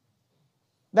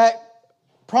that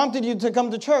prompted you to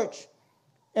come to church.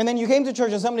 And then you came to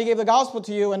church and somebody gave the gospel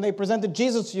to you and they presented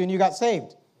Jesus to you and you got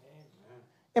saved.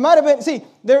 It might have been, see,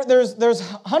 there's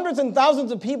hundreds and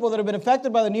thousands of people that have been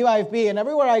affected by the new IFB, and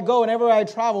everywhere I go and everywhere I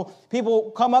travel,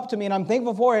 people come up to me, and I'm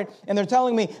thankful for it, and they're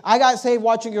telling me, I got saved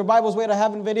watching your Bible's Way to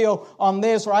Heaven video on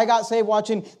this, or I got saved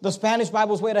watching the Spanish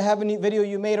Bible's Way to Heaven video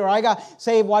you made, or I got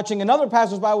saved watching another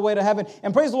pastor's Bible Way to Heaven,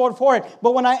 and praise the Lord for it.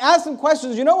 But when I ask them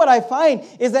questions, you know what I find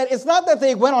is that it's not that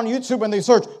they went on YouTube and they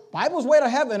searched Bible's Way to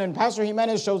Heaven, and Pastor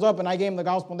Jimenez shows up and I gave them the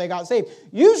gospel and they got saved.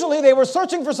 Usually they were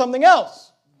searching for something else.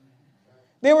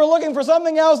 They were looking for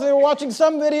something else. They were watching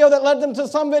some video that led them to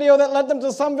some video that led them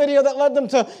to some video that led them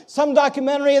to some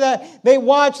documentary that they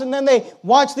watched, and then they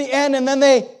watched the end, and then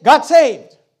they got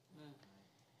saved.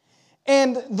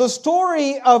 And the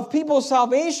story of people's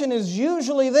salvation is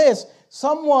usually this.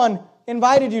 Someone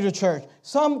invited you to church.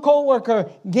 Some coworker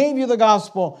gave you the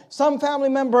gospel. Some family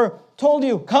member told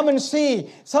you, come and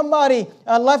see. Somebody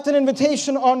left an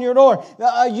invitation on your door.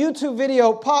 A YouTube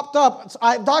video popped up.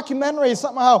 A documentary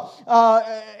somehow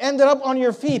ended up on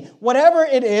your feed. Whatever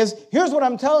it is, here's what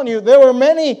I'm telling you. There were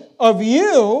many of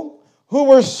you who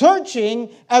were searching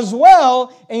as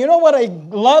well. And you know what a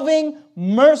loving,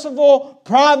 merciful,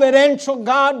 providential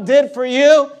God did for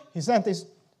you? He sent a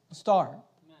star.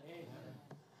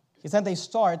 He sent a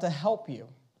star to help you,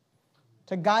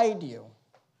 to guide you,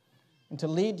 and to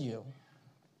lead you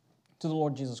to the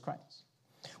Lord Jesus Christ.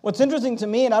 What's interesting to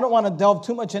me, and I don't want to delve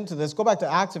too much into this, go back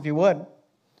to Acts if you would.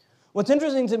 What's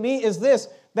interesting to me is this,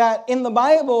 that in the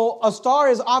Bible, a star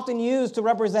is often used to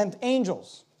represent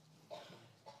angels.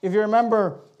 If you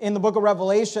remember in the book of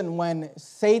Revelation, when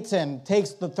Satan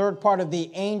takes the third part of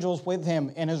the angels with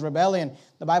him in his rebellion,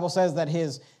 the Bible says that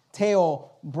his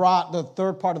tail brought the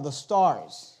third part of the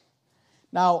stars.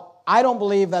 Now, I don't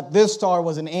believe that this star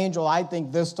was an angel. I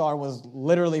think this star was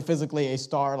literally physically a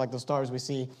star, like the stars we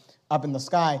see up in the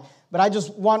sky. But I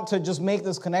just want to just make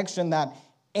this connection that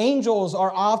angels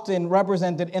are often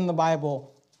represented in the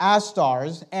Bible as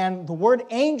stars, and the word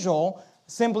angel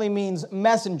simply means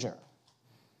messenger.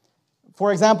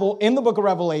 For example, in the book of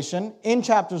Revelation, in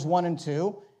chapters 1 and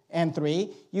 2 and 3,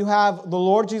 you have the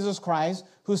Lord Jesus Christ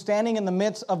who's standing in the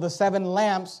midst of the 7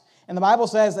 lamps. And the Bible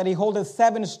says that he holdeth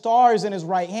 7 stars in his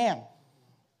right hand.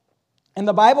 And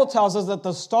the Bible tells us that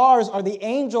the stars are the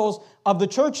angels of the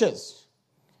churches.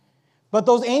 But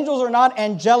those angels are not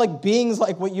angelic beings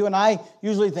like what you and I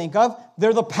usually think of.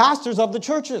 They're the pastors of the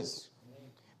churches.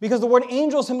 Because the word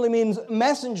angel simply means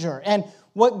messenger. And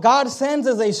what God sends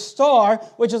is a star,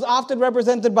 which is often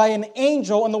represented by an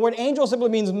angel. And the word angel simply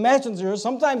means messenger.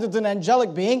 Sometimes it's an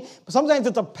angelic being. But sometimes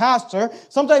it's a pastor.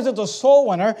 Sometimes it's a soul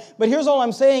winner. But here's all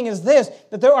I'm saying is this,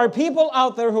 that there are people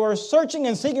out there who are searching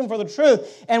and seeking for the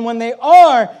truth. And when they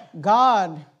are,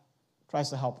 God tries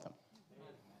to help them.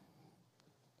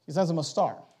 He sends them a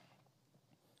star.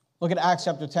 Look at Acts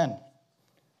chapter 10.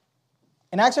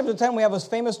 In Acts chapter 10, we have this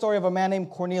famous story of a man named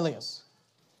Cornelius.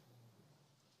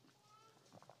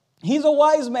 He's a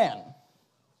wise man.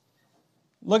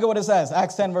 Look at what it says,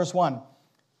 Acts 10, verse 1.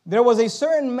 There was a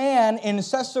certain man in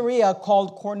Caesarea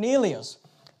called Cornelius,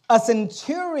 a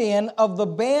centurion of the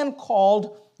band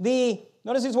called the,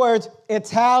 notice these words,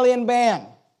 Italian band.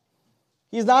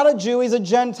 He's not a Jew, he's a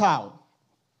Gentile.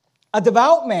 a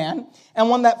devout man, and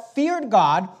one that feared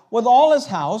God with all his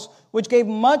house, which gave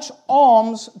much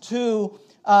alms to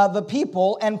the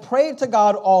people, and prayed to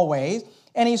God always.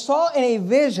 And he saw in a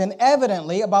vision,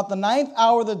 evidently, about the 9th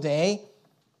hour of the day,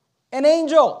 an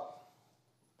angel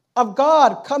of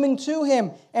God coming to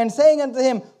him and saying unto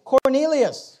him,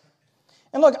 Cornelius.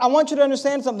 And look, I want you to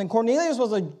understand something. Cornelius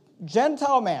was a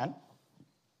Gentile man,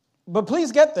 but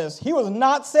please get this, he was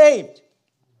not saved.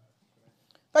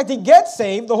 In fact, he gets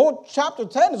saved. The whole chapter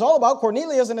 10 is all about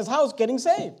Cornelius and his house getting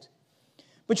saved.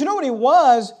 But you know what he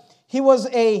was? He was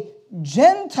a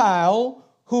Gentile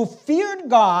who feared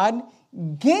God,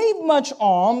 gave much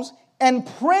alms, and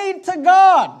prayed to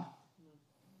God.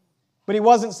 But he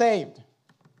wasn't saved.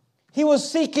 He was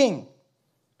seeking.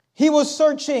 He was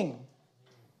searching.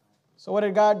 So what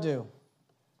did God do?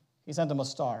 He sent him a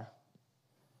star.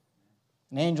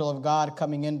 An angel of God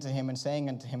coming into him and saying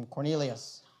unto him,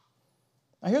 Cornelius.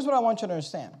 Now here's what I want you to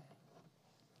understand.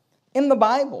 In the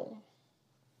Bible,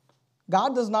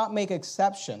 God does not make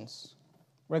exceptions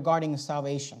regarding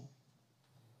salvation.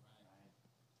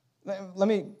 Let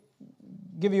me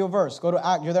give you a verse. Go to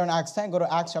Acts. You're there in Acts 10. Go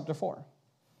to Acts chapter 4.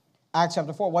 Acts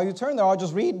chapter 4. While you turn there, I'll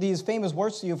just read these famous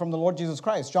words to you from the Lord Jesus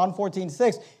Christ. John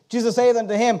 14:6. Jesus saith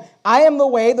unto him, I am the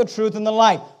way, the truth, and the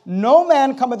life. No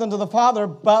man cometh unto the Father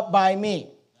but by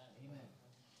me. Amen.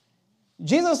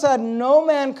 Jesus said, no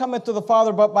man cometh to the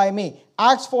Father but by me.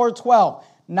 Acts 4:12.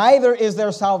 Neither is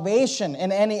there salvation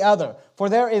in any other, for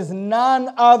there is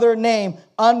none other name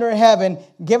under heaven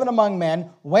given among men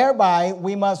whereby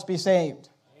we must be saved.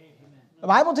 The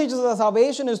Bible teaches us that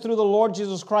salvation is through the Lord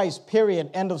Jesus Christ,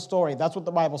 period, end of story. That's what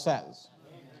the Bible says.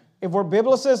 Amen. If we're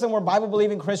biblicists and we're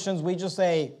Bible-believing Christians, we just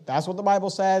say, that's what the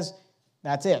Bible says,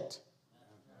 that's it.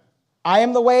 I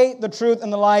am the way, the truth,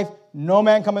 and the life. No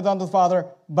man cometh unto the Father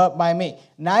but by me.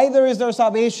 Neither is there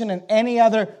salvation in any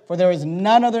other, for there is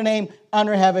none other name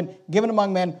under heaven given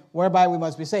among men whereby we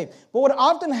must be saved. But what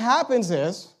often happens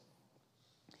is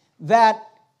that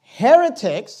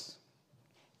heretics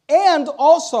and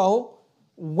also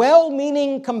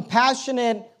well-meaning,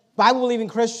 compassionate, Bible-believing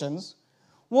Christians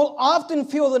will often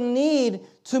feel the need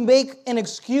to make an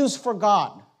excuse for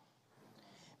God.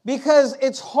 Because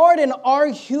it's hard in our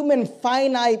human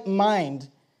finite mind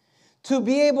to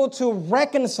be able to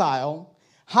reconcile.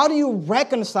 How do you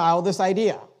reconcile this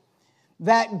idea?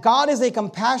 That God is a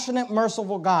compassionate,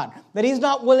 merciful God. That He's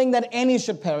not willing that any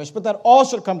should perish, but that all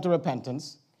should come to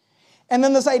repentance. And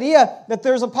then this idea that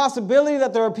there's a possibility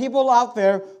that there are people out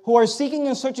there who are seeking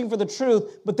and searching for the truth,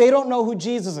 but they don't know who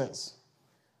Jesus is.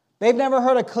 They've never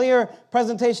heard a clear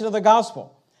presentation of the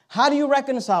gospel. How do you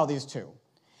reconcile these two?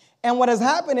 And what has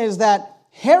happened is that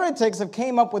heretics have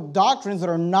came up with doctrines that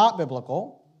are not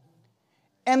biblical.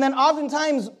 And then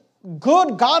oftentimes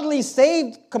good, godly,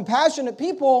 saved, compassionate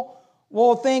people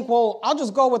will think, well, I'll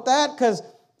just go with that because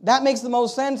that makes the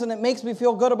most sense and it makes me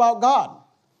feel good about God.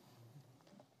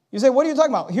 You say, what are you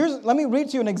talking about? Let me read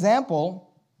to you an example.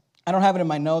 I don't have it in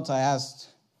my notes. I asked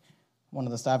one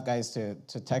of the staff guys to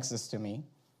text this to me.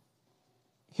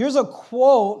 Here's a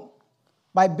quote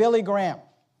by Billy Graham.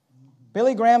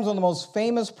 Billy Graham's one of the most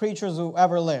famous preachers who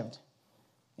ever lived.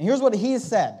 And here's what he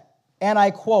said, and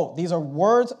I quote, these are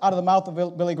words out of the mouth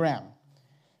of Billy Graham.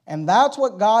 And that's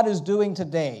what God is doing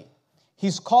today.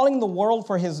 He's calling the world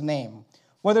for His name.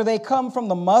 Whether they come from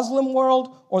the Muslim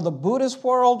world or the Buddhist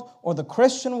world or the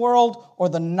Christian world or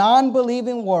the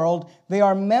non-believing world, they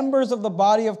are members of the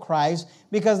body of Christ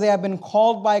because they have been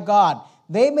called by God.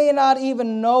 They may not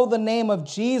even know the name of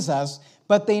Jesus,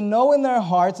 but they know in their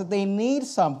hearts that they need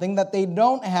something that they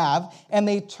don't have, and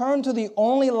they turn to the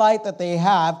only light that they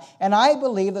have, and I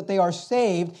believe that they are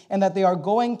saved and that they are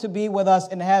going to be with us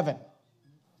in heaven.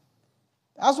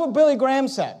 That's what Billy Graham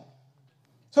said.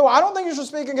 So I don't think you should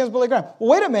speak against Billy Graham. Well,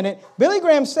 wait a minute. Billy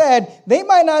Graham said they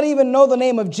might not even know the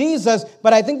name of Jesus,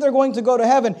 but I think they're going to go to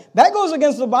heaven. That goes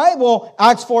against the Bible,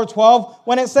 Acts 4:12,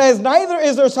 when it says, neither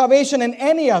is there salvation in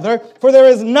any other, for there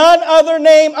is none other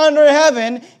name under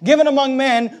heaven given among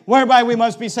men whereby we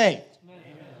must be saved.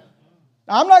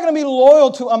 Now, I'm not going to be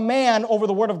loyal to a man over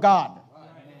the Word of God.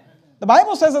 The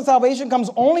Bible says that salvation comes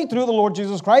only through the Lord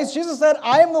Jesus Christ. Jesus said,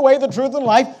 I am the way, the truth, and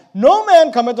life. No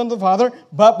man cometh unto the Father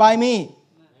but by me.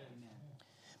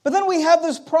 But then we have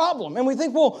this problem, and we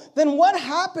think, well, then what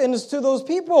happens to those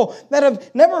people that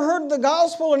have never heard the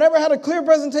gospel or never had a clear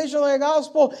presentation of the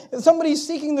gospel? If somebody's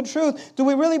seeking the truth, do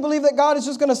we really believe that God is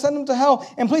just going to send them to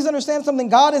hell? And please understand something.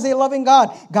 God is a loving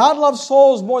God. God loves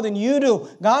souls more than you do.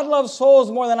 God loves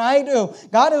souls more than I do.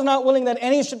 God is not willing that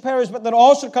any should perish, but that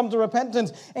all should come to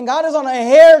repentance. And God is on a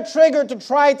hair trigger to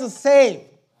try to save.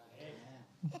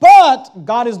 But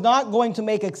God is not going to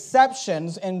make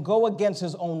exceptions and go against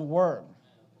his own word.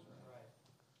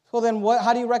 So then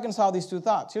how do you reconcile these two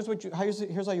thoughts? Here's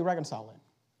how you reconcile it.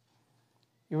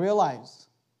 You realize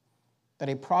that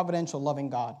a providential, loving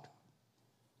God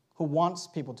who wants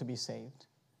people to be saved,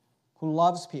 who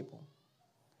loves people,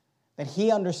 that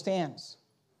he understands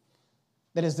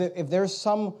that if there's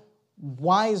some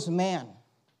wise man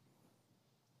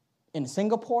in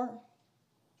Singapore,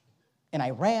 in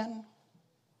Iran,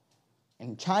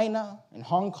 in China, in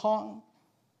Hong Kong,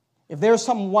 if there's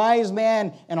some wise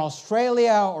man in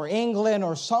Australia or England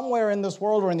or somewhere in this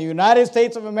world or in the United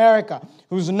States of America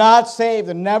who's not saved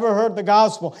and never heard the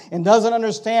gospel and doesn't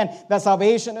understand that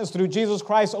salvation is through Jesus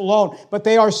Christ alone, but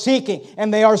they are seeking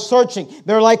and they are searching.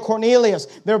 They're like Cornelius.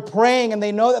 They're praying and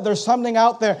they know that there's something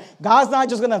out there. God's not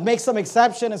just going to make some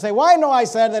exception and say, well, I know I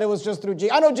said that it was just through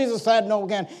Jesus. I know Jesus said, no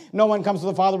one comes to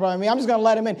the Father by me. I'm just going to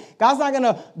let him in. God's not going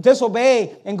to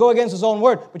disobey and go against his own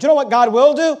word. But you know what God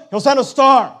will do? He'll send a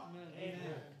star.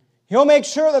 He'll make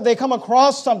sure that they come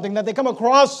across something, that they come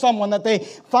across someone, that they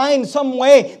find some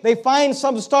way, they find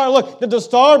some star. Look, did the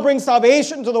star bring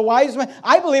salvation to the wise men?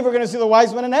 I believe we're going to see the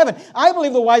wise men in heaven. I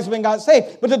believe the wise men got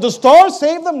saved. But did the star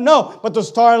save them? No. But the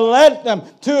star led them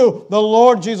to the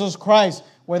Lord Jesus Christ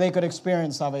where they could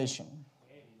experience salvation.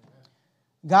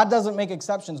 God doesn't make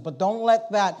exceptions, but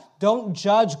don't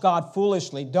judge God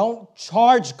foolishly. Don't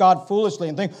charge God foolishly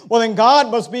and think, well, then God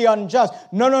must be unjust.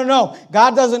 No.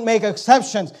 God doesn't make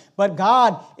exceptions, but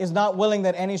God is not willing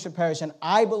that any should perish. And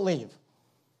I believe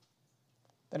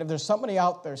that if there's somebody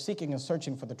out there seeking and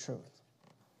searching for the truth,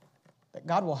 that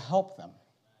God will help them.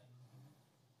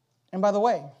 And by the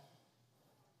way,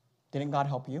 didn't God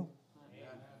help you?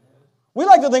 We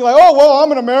like to think like, oh, well,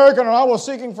 I'm an American and I was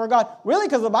seeking for God. Really,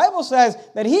 because the Bible says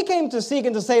that he came to seek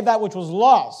and to save that which was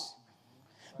lost.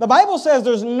 The Bible says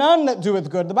there's none that doeth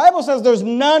good. The Bible says there's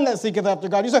none that seeketh after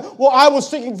God. You say, well, I was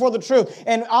seeking for the truth.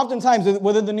 And oftentimes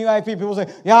within the New IP, people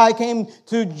say, yeah, I came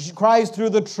to Christ through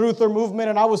the truther movement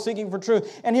and I was seeking for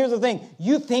truth. And here's the thing.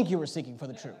 You think you were seeking for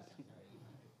the truth.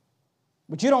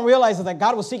 But you don't realize that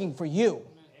God was seeking for you.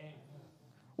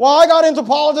 Well, I got into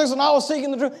politics and I was seeking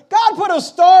the truth. God put a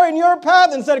star in your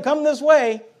path and said, come this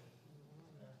way.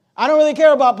 I don't really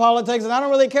care about politics and I don't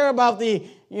really care about the,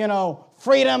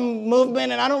 freedom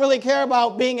movement and I don't really care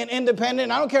about being an independent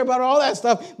and I don't care about all that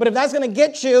stuff. But if that's going to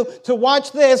get you to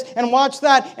watch this and watch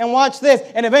that and watch this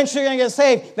and eventually you're going to get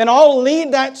saved, then I'll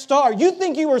lead that star. You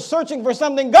think you were searching for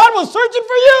something. God was searching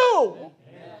for you.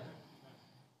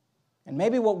 And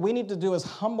maybe what we need to do is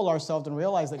humble ourselves and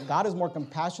realize that God is more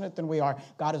compassionate than we are.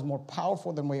 God is more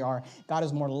powerful than we are. God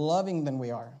is more loving than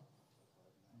we are.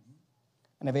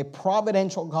 And if a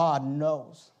providential God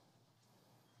knows,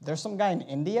 there's some guy in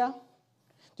India.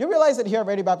 Do you realize that here at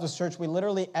Ready Baptist Church, we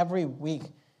literally every week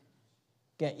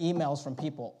get emails from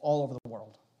people all over the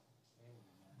world?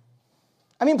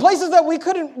 I mean, places that we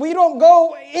don't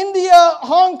go, India,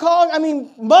 Hong Kong,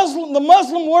 the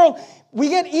Muslim world. We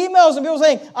get emails and people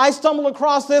saying, I stumbled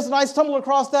across this and I stumbled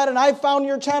across that and I found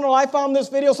your channel, I found this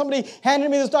video, somebody handed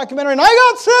me this documentary and I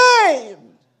got saved.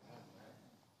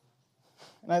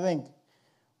 And I think,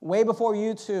 way before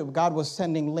YouTube, God was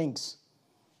sending links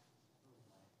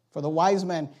for the wise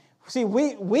men. See,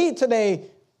 we today,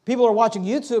 people are watching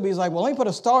YouTube, he's like, well, let me put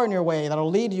a star in your way that'll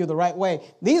lead you the right way.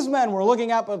 These men were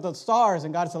looking up at the stars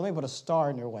and God said, let me put a star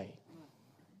in your way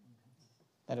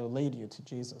that'll lead you to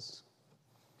Jesus.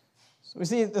 So we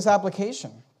see this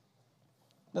application,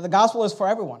 that the gospel is for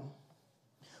everyone.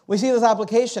 We see this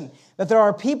application, that there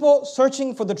are people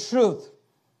searching for the truth.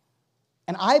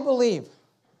 And I believe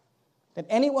that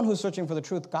anyone who's searching for the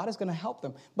truth, God is going to help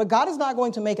them. But God is not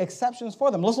going to make exceptions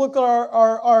for them. Let's look at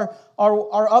our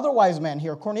other wise man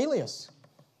here, Cornelius.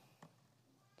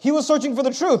 He was searching for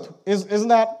the truth. Isn't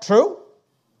that true?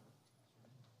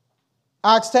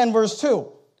 Acts 10, verse 2.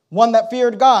 One that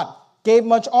feared God, gave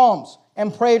much alms,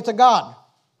 and prayed to God.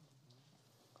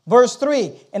 Verse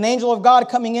 3, an angel of God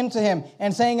coming into him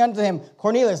and saying unto him,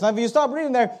 Cornelius. Now, if you stop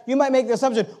reading there, you might make the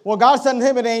assumption, well, God sent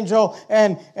him an angel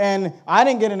and I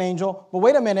didn't get an angel. But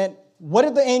wait a minute, what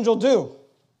did the angel do?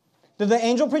 Did the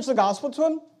angel preach the gospel to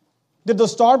him? Did the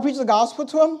star preach the gospel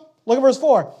to him? Look at verse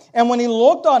 4. And when he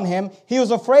looked on him, he was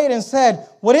afraid and said,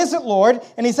 what is it, Lord?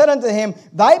 And he said unto him,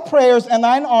 thy prayers and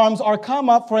thine alms are come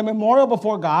up for a memorial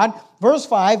before God. Verse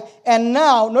 5, and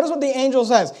now, notice what the angel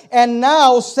says, and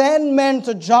now send men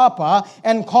to Joppa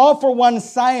and call for one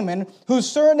Simon, whose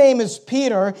surname is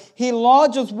Peter. He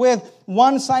lodgeth with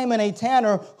one Simon a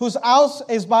tanner, whose house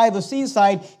is by the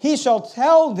seaside. He shall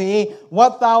tell thee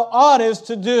what thou oughtest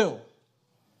to do.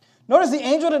 Notice the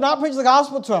angel did not preach the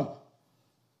gospel to him,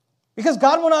 because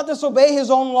God will not disobey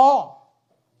his own law.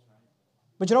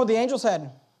 But you know what the angel said?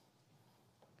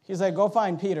 He said, go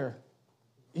find Peter.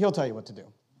 He'll tell you what to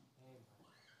do.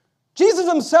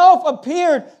 Jesus himself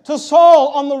appeared to Saul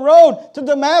on the road to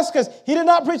Damascus. He did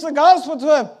not preach the gospel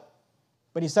to him,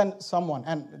 but he sent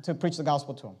someone to preach the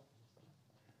gospel to him.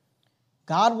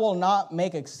 God will not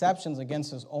make exceptions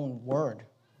against his own word.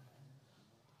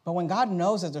 But when God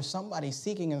knows that there's somebody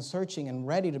seeking and searching and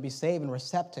ready to be saved and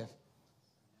receptive,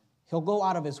 he'll go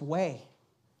out of his way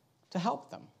to help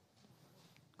them.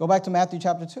 Go back to Matthew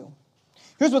chapter 2.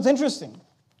 Here's what's interesting,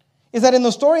 is that in the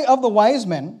story of the wise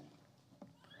men,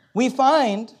 we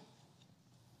find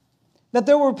that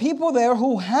there were people there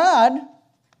who had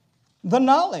the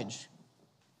knowledge.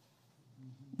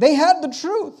 They had the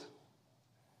truth.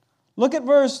 Look at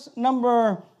verse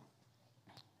number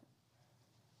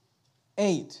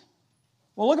 8.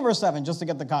 Well, look at verse 7, just to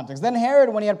get the context. Then Herod,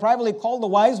 when he had privately called the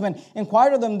wise men,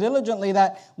 inquired of them diligently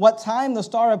that what time the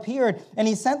star appeared. And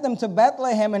he sent them to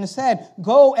Bethlehem and said,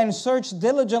 go and search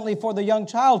diligently for the young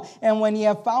child. And when ye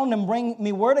have found him, bring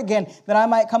me word again, that I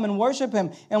might come and worship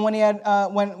him. And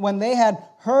when they had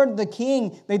heard the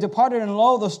king, they departed, and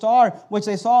lo, the star which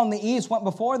they saw in the east went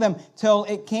before them till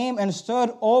it came and stood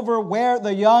over where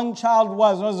the young child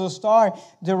was. Notice the star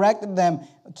directed them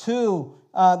to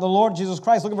the Lord Jesus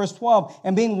Christ. Look at verse 12.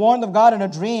 And being warned of God in a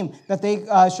dream that they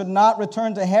should not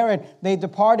return to Herod, they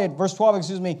departed, verse 12,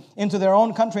 into their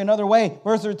own country another way.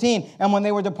 Verse 13. And when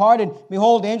they were departed,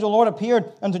 behold, the angel of the Lord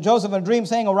appeared unto Joseph in a dream,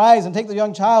 saying, arise and take the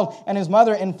young child and his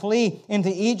mother and flee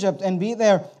into Egypt and be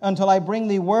there until I bring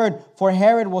thee word, for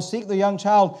Herod will seek the young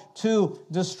child to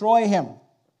destroy him.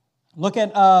 Look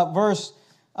at verse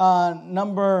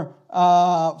number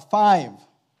 5.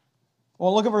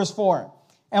 Well, look at verse 4.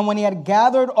 And when he had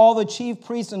gathered all the chief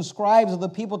priests and scribes of the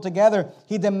people together,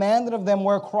 he demanded of them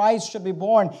where Christ should be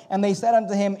born. And they said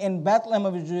unto him, in Bethlehem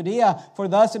of Judea, for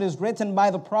thus it is written by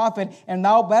the prophet, and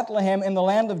thou, Bethlehem, in the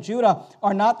land of Judah,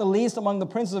 art not the least among the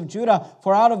princes of Judah,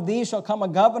 for out of thee shall come a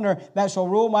governor that shall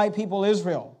rule my people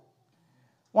Israel.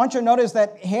 I want you to notice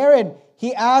that Herod,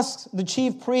 he asks the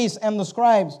chief priests and the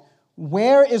scribes,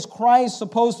 where is Christ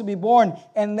supposed to be born?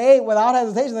 And they, without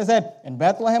hesitation, they said, in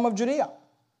Bethlehem of Judea.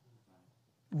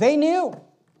 They knew.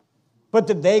 But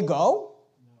did they go?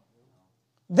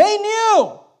 They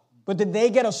knew. But did they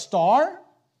get a star?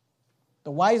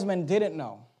 The wise men didn't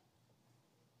know.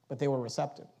 But they were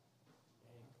receptive.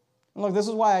 And look, this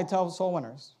is why I tell soul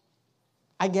winners.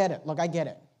 I get it. Look, I get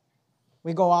it.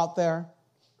 We go out there.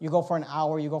 You go for an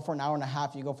hour, you go for an hour and a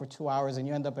half, you go for 2 hours, and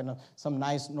you end up in some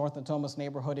nice North Natomas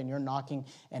neighborhood, and you're knocking,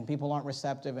 and people aren't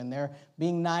receptive, and they're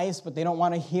being nice, but they don't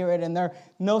want to hear it, and they're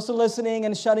no soliciting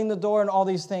and shutting the door and all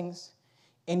these things.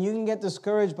 And you can get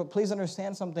discouraged, but please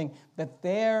understand something, that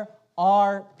there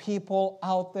are people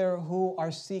out there who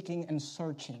are seeking and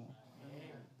searching.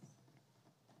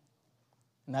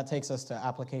 And that takes us to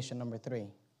application number 3.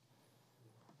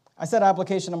 I said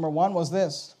application number 1 was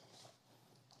this.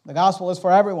 The gospel is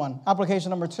for everyone. Application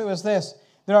number 2 is this.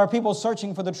 There are people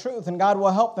searching for the truth, and God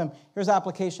will help them. Here's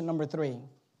application number 3.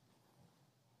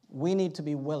 We need to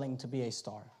be willing to be a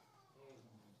star.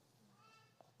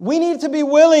 We need to be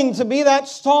willing to be that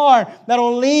star that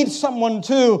will lead someone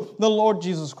to the Lord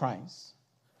Jesus Christ.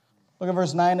 Look at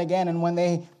verse 9 again. And when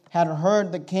they had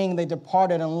heard the king, they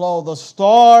departed, and lo, the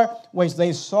star which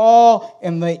they saw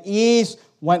in the east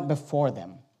went before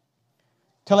them,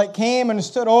 till it came and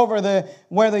stood over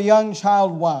where the young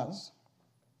child was.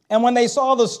 And when they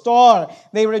saw the star,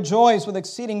 they rejoiced with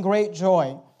exceeding great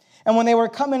joy. And when they were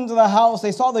come into the house,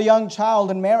 they saw the young child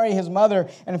and Mary his mother,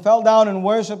 and fell down and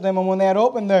worshipped him. And when they had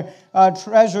opened their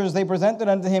treasures, they presented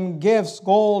unto him gifts,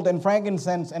 gold and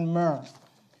frankincense and myrrh.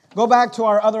 Go back to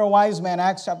our other wise man,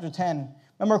 Acts chapter 10.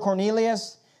 Remember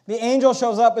Cornelius? The angel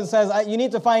shows up and says, you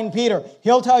need to find Peter.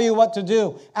 He'll tell you what to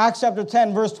do. Acts chapter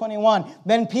 10, verse 21.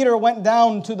 Then Peter went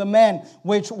down to the men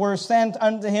which were sent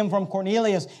unto him from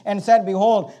Cornelius, and said,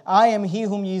 behold, I am he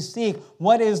whom ye seek.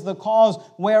 What is the cause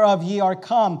whereof ye are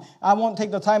come? I won't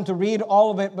take the time to read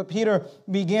all of it, but Peter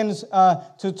begins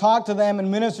to talk to them and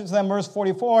minister to them. Verse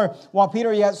 44, while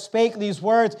Peter yet spake these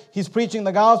words, he's preaching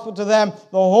the gospel to them.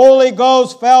 The Holy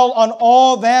Ghost fell on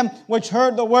all them which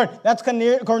heard the word. That's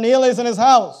Cornelius in his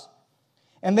house.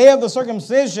 And they of the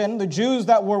circumcision, the Jews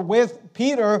that were with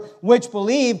Peter, which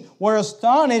believed, were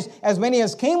astonished, as many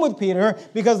as came with Peter,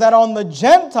 because that on the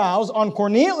Gentiles, on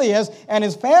Cornelius and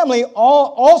his family,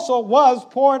 also was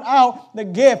poured out the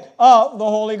gift of the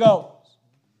Holy Ghost.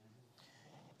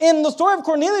 In the story of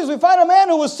Cornelius, we find a man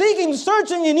who was seeking,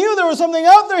 searching. He knew there was something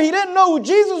out there. He didn't know who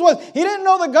Jesus was. He didn't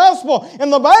know the gospel.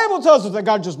 And the Bible tells us that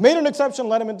God just made an exception,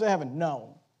 let him into heaven.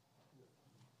 No.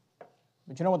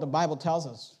 But you know what the Bible tells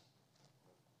us?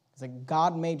 is that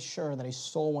God made sure that a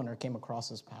soul winner came across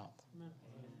his path. Amen.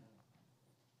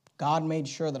 God made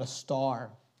sure that a star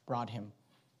brought him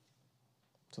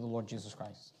to the Lord Jesus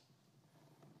Christ.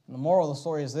 And the moral of the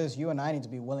story is this: you and I need to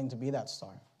be willing to be that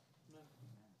star. Amen.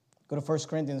 Go to 1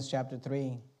 Corinthians chapter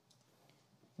 3.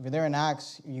 If you're there in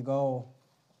Acts, you go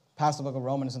past the book of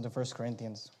Romans into 1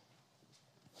 Corinthians.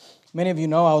 Many of you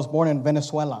know I was born in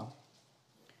Venezuela.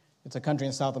 It's a country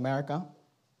in South America.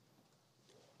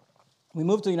 We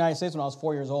moved to the United States when I was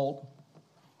 4 years old.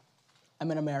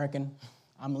 I'm an American.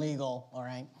 I'm legal, all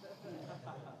right?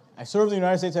 I served in the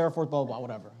United States Air Force, blah, blah,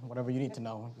 blah, whatever you need to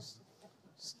know. Just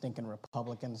stinking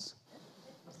Republicans.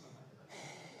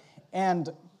 And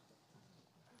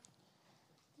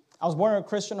I was born in a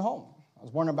Christian home. I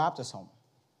was born in a Baptist home.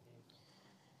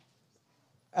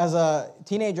 As a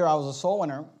teenager, I was a soul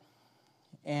winner.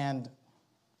 And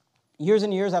years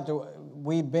and years after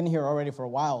we'd been here already for a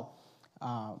while,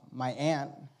 my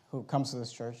aunt, who comes to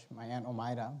this church, my Aunt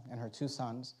Omaida, and her two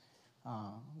sons,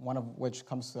 one of which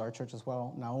comes to our church as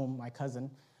well, Naum, my cousin,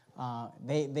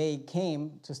 they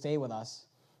came to stay with us.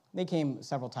 They came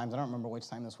several times. I don't remember which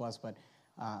time this was, but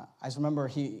I just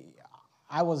remember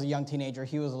I was a young teenager,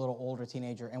 he was a little older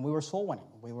teenager, and we were soul winning.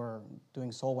 We were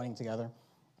doing soul winning together.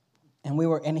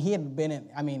 And he had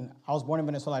been I was born in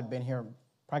Venezuela, I'd been here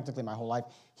practically my whole life.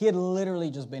 He had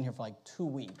literally just been here for like 2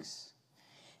 weeks.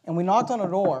 And we knocked on a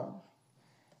door,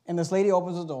 and this lady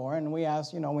opens the door, and we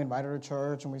asked, we invited her to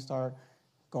church, and we start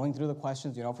going through the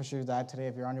questions, for sure you died today,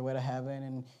 if you're on your way to heaven.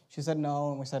 And she said no,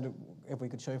 and we said, if we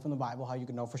could show you from the Bible how you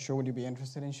could know for sure, would you be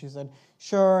interested? And she said,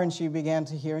 sure, and she began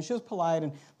to hear, and she was polite.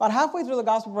 And about halfway through the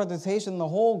gospel presentation, the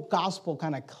whole gospel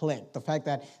kind of clicked. The fact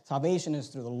that salvation is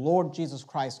through the Lord Jesus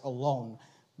Christ alone.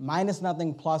 Minus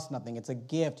nothing, plus nothing. It's a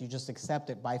gift. You just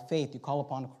accept it by faith. You call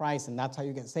upon Christ, and that's how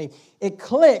you get saved. It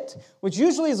clicked, which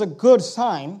usually is a good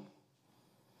sign.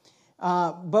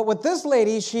 But with this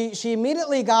lady, she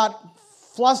immediately got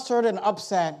flustered and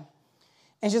upset.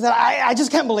 And she said, I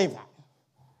just can't believe that.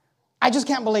 I just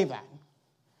can't believe that.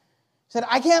 She said,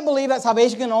 I can't believe that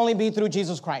salvation can only be through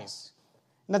Jesus Christ.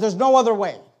 And that there's no other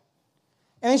way.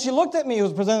 And then she looked at me, who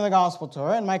was presenting the gospel to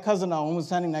her, and my cousin Owen was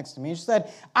standing next to me. And she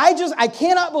said, I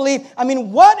cannot believe,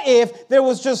 what if there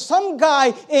was just some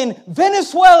guy in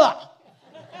Venezuela?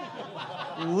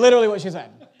 Literally what she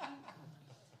said.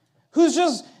 Who's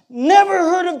just never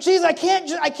heard of Jesus. I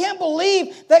can't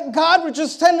believe that God would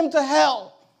just send him to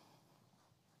hell.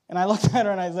 And I looked at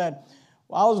her and I said,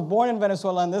 well, I was born in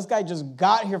Venezuela, and this guy just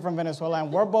got here from Venezuela,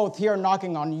 and we're both here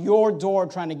knocking on your door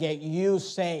trying to get you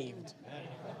saved.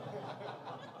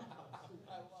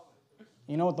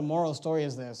 You know what the moral of the story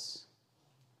is this?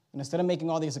 And instead of making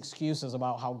all these excuses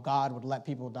about how God would let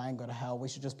people die and go to hell, we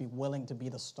should just be willing to be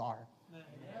the star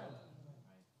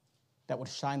that would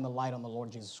shine the light on the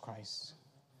Lord Jesus Christ.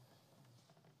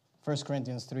 1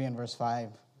 Corinthians 3 and verse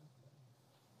 5.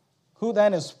 Who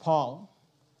then is Paul?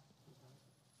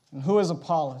 And who is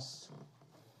Apollos?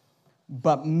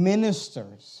 But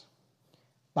ministers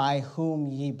by whom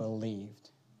ye believed.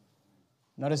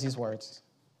 Notice these words.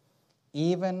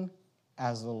 Even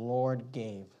as the Lord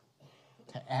gave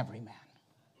to every man.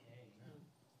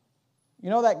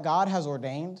 You know that God has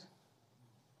ordained?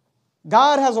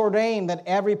 God has ordained that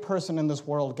every person in this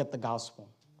world get the gospel.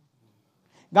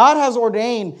 God has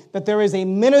ordained that there is a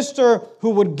minister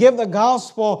who would give the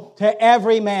gospel to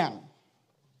every man.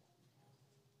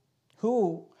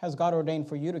 Who has God ordained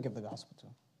for you to give the gospel to?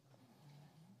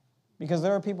 Because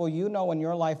there are people you know in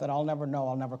your life that I'll never know,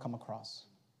 I'll never come across.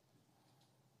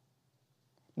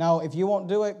 Now, if you won't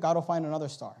do it, God will find another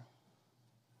star.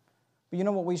 But you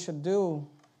know what we should do?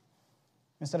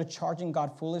 Instead of charging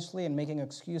God foolishly and making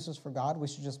excuses for God, we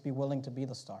should just be willing to be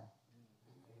the star.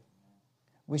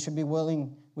 We should be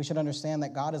willing, we should understand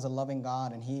that God is a loving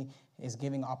God, and he is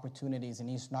giving opportunities, and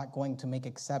he's not going to make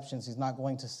exceptions. He's not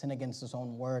going to sin against his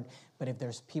own word. But if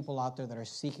there's people out there that are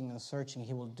seeking and searching,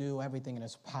 he will do everything in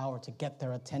his power to get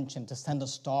their attention, to send a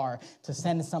star, to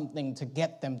send something to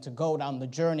get them to go down the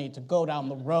journey, to go down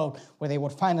the road where they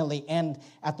would finally end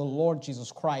at the Lord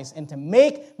Jesus Christ. And to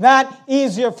make that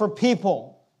easier for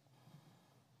people,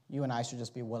 you and I should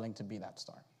just be willing to be that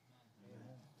star.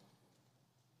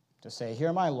 To say, here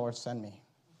am I, Lord, send me.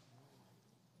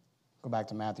 Go back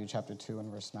to Matthew chapter 2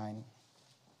 and verse 9.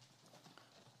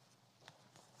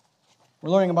 We're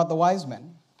learning about the wise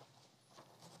men.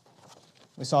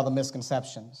 We saw the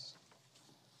misconceptions.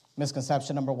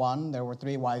 Misconception number 1, there were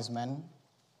 3 wise men.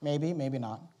 Maybe, maybe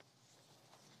not.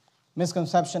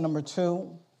 Misconception number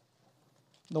 2,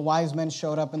 the wise men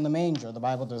showed up in the manger. The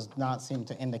Bible does not seem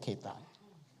to indicate that.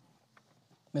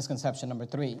 Misconception number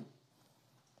 3,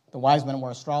 the wise men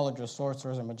were astrologers,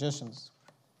 sorcerers, and magicians.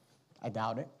 I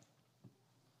doubt it.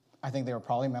 I think they were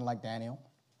probably men like Daniel,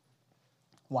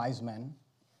 wise men,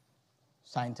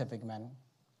 scientific men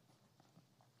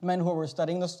who were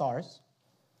studying the stars,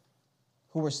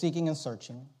 who were seeking and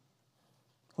searching,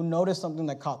 who noticed something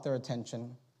that caught their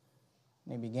attention,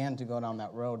 and they began to go down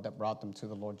that road that brought them to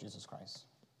the Lord Jesus Christ.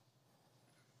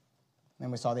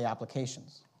 Then we saw the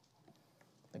applications.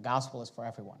 The gospel is for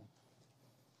everyone,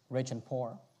 rich and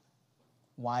poor,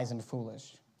 wise and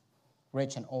foolish,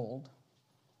 rich and old,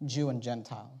 Jew and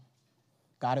Gentile.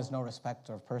 God is no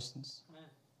respecter of persons. Amen.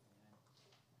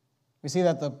 We see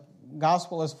that the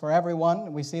gospel is for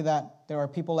everyone. We see that there are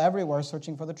people everywhere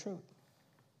searching for the truth.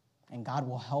 And God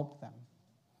will help them.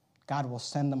 God will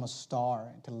send them a star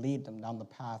to lead them down the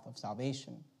path of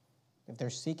salvation if they're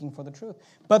seeking for the truth.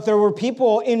 But there were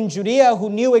people in Judea who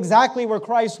knew exactly where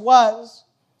Christ was,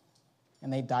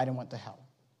 and they died and went to hell.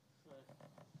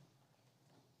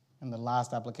 And the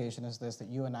last application is this, that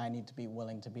you and I need to be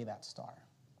willing to be that star.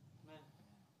 Amen.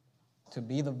 To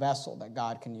be the vessel that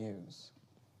God can use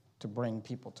to bring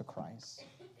people to Christ.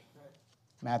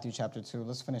 Matthew chapter 2,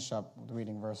 let's finish up with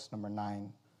reading verse number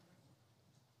 9.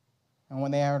 And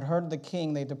when they had heard the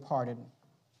king, they departed.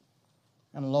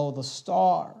 And lo, the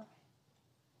star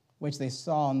which they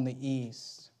saw in the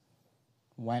east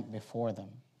went before them,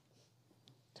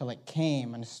 till it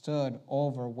came and stood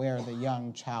over where the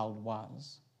young child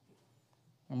was.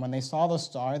 And when they saw the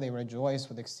star, they rejoiced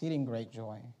with exceeding great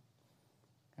joy.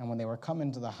 And when they were come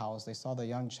into the house, they saw the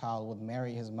young child with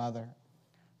Mary his mother,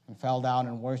 and fell down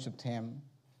and worshipped him.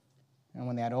 And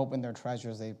when they had opened their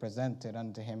treasures, they presented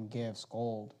unto him gifts,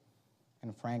 gold,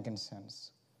 and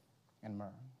frankincense, and myrrh.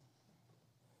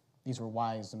 These were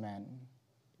wise men.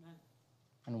 Amen.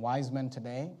 And wise men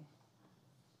today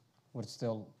would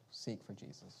still seek for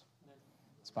Jesus. Amen.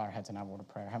 Let's bow our heads and have a word of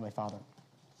prayer. Heavenly Father,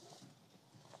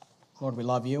 Lord, we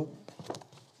love you.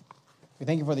 We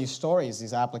thank you for these stories,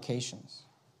 these applications.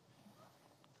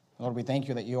 Lord, we thank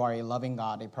you that you are a loving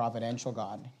God, a providential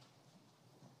God.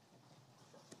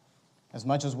 As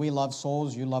much as we love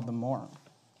souls, you love them more.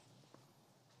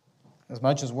 As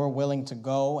much as we're willing to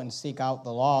go and seek out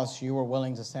the lost, you were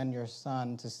willing to send your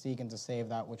Son to seek and to save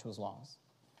that which was lost.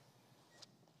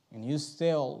 And you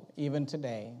still, even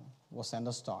today, will send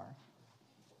a star.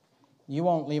 You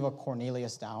won't leave a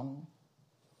Cornelius down.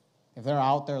 If they're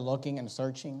out there looking and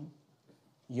searching,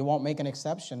 you won't make an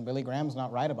exception. Billy Graham's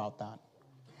not right about that.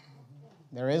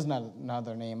 There is no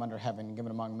another name under heaven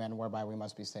given among men whereby we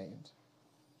must be saved.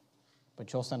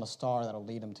 But you'll send a star that'll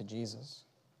lead them to Jesus.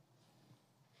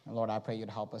 And Lord, I pray you'd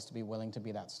help us to be willing to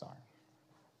be that star.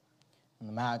 In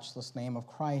the matchless name of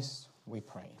Christ, we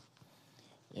pray.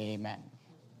 Amen.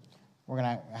 We're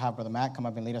going to have Brother Matt come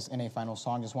up and lead us in a final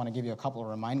song. Just want to give you a couple of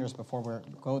reminders before we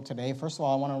go today. First of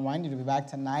all, I want to remind you to be back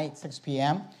tonight, 6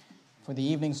 p.m., for the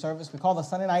evening service. We call the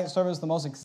Sunday night service the most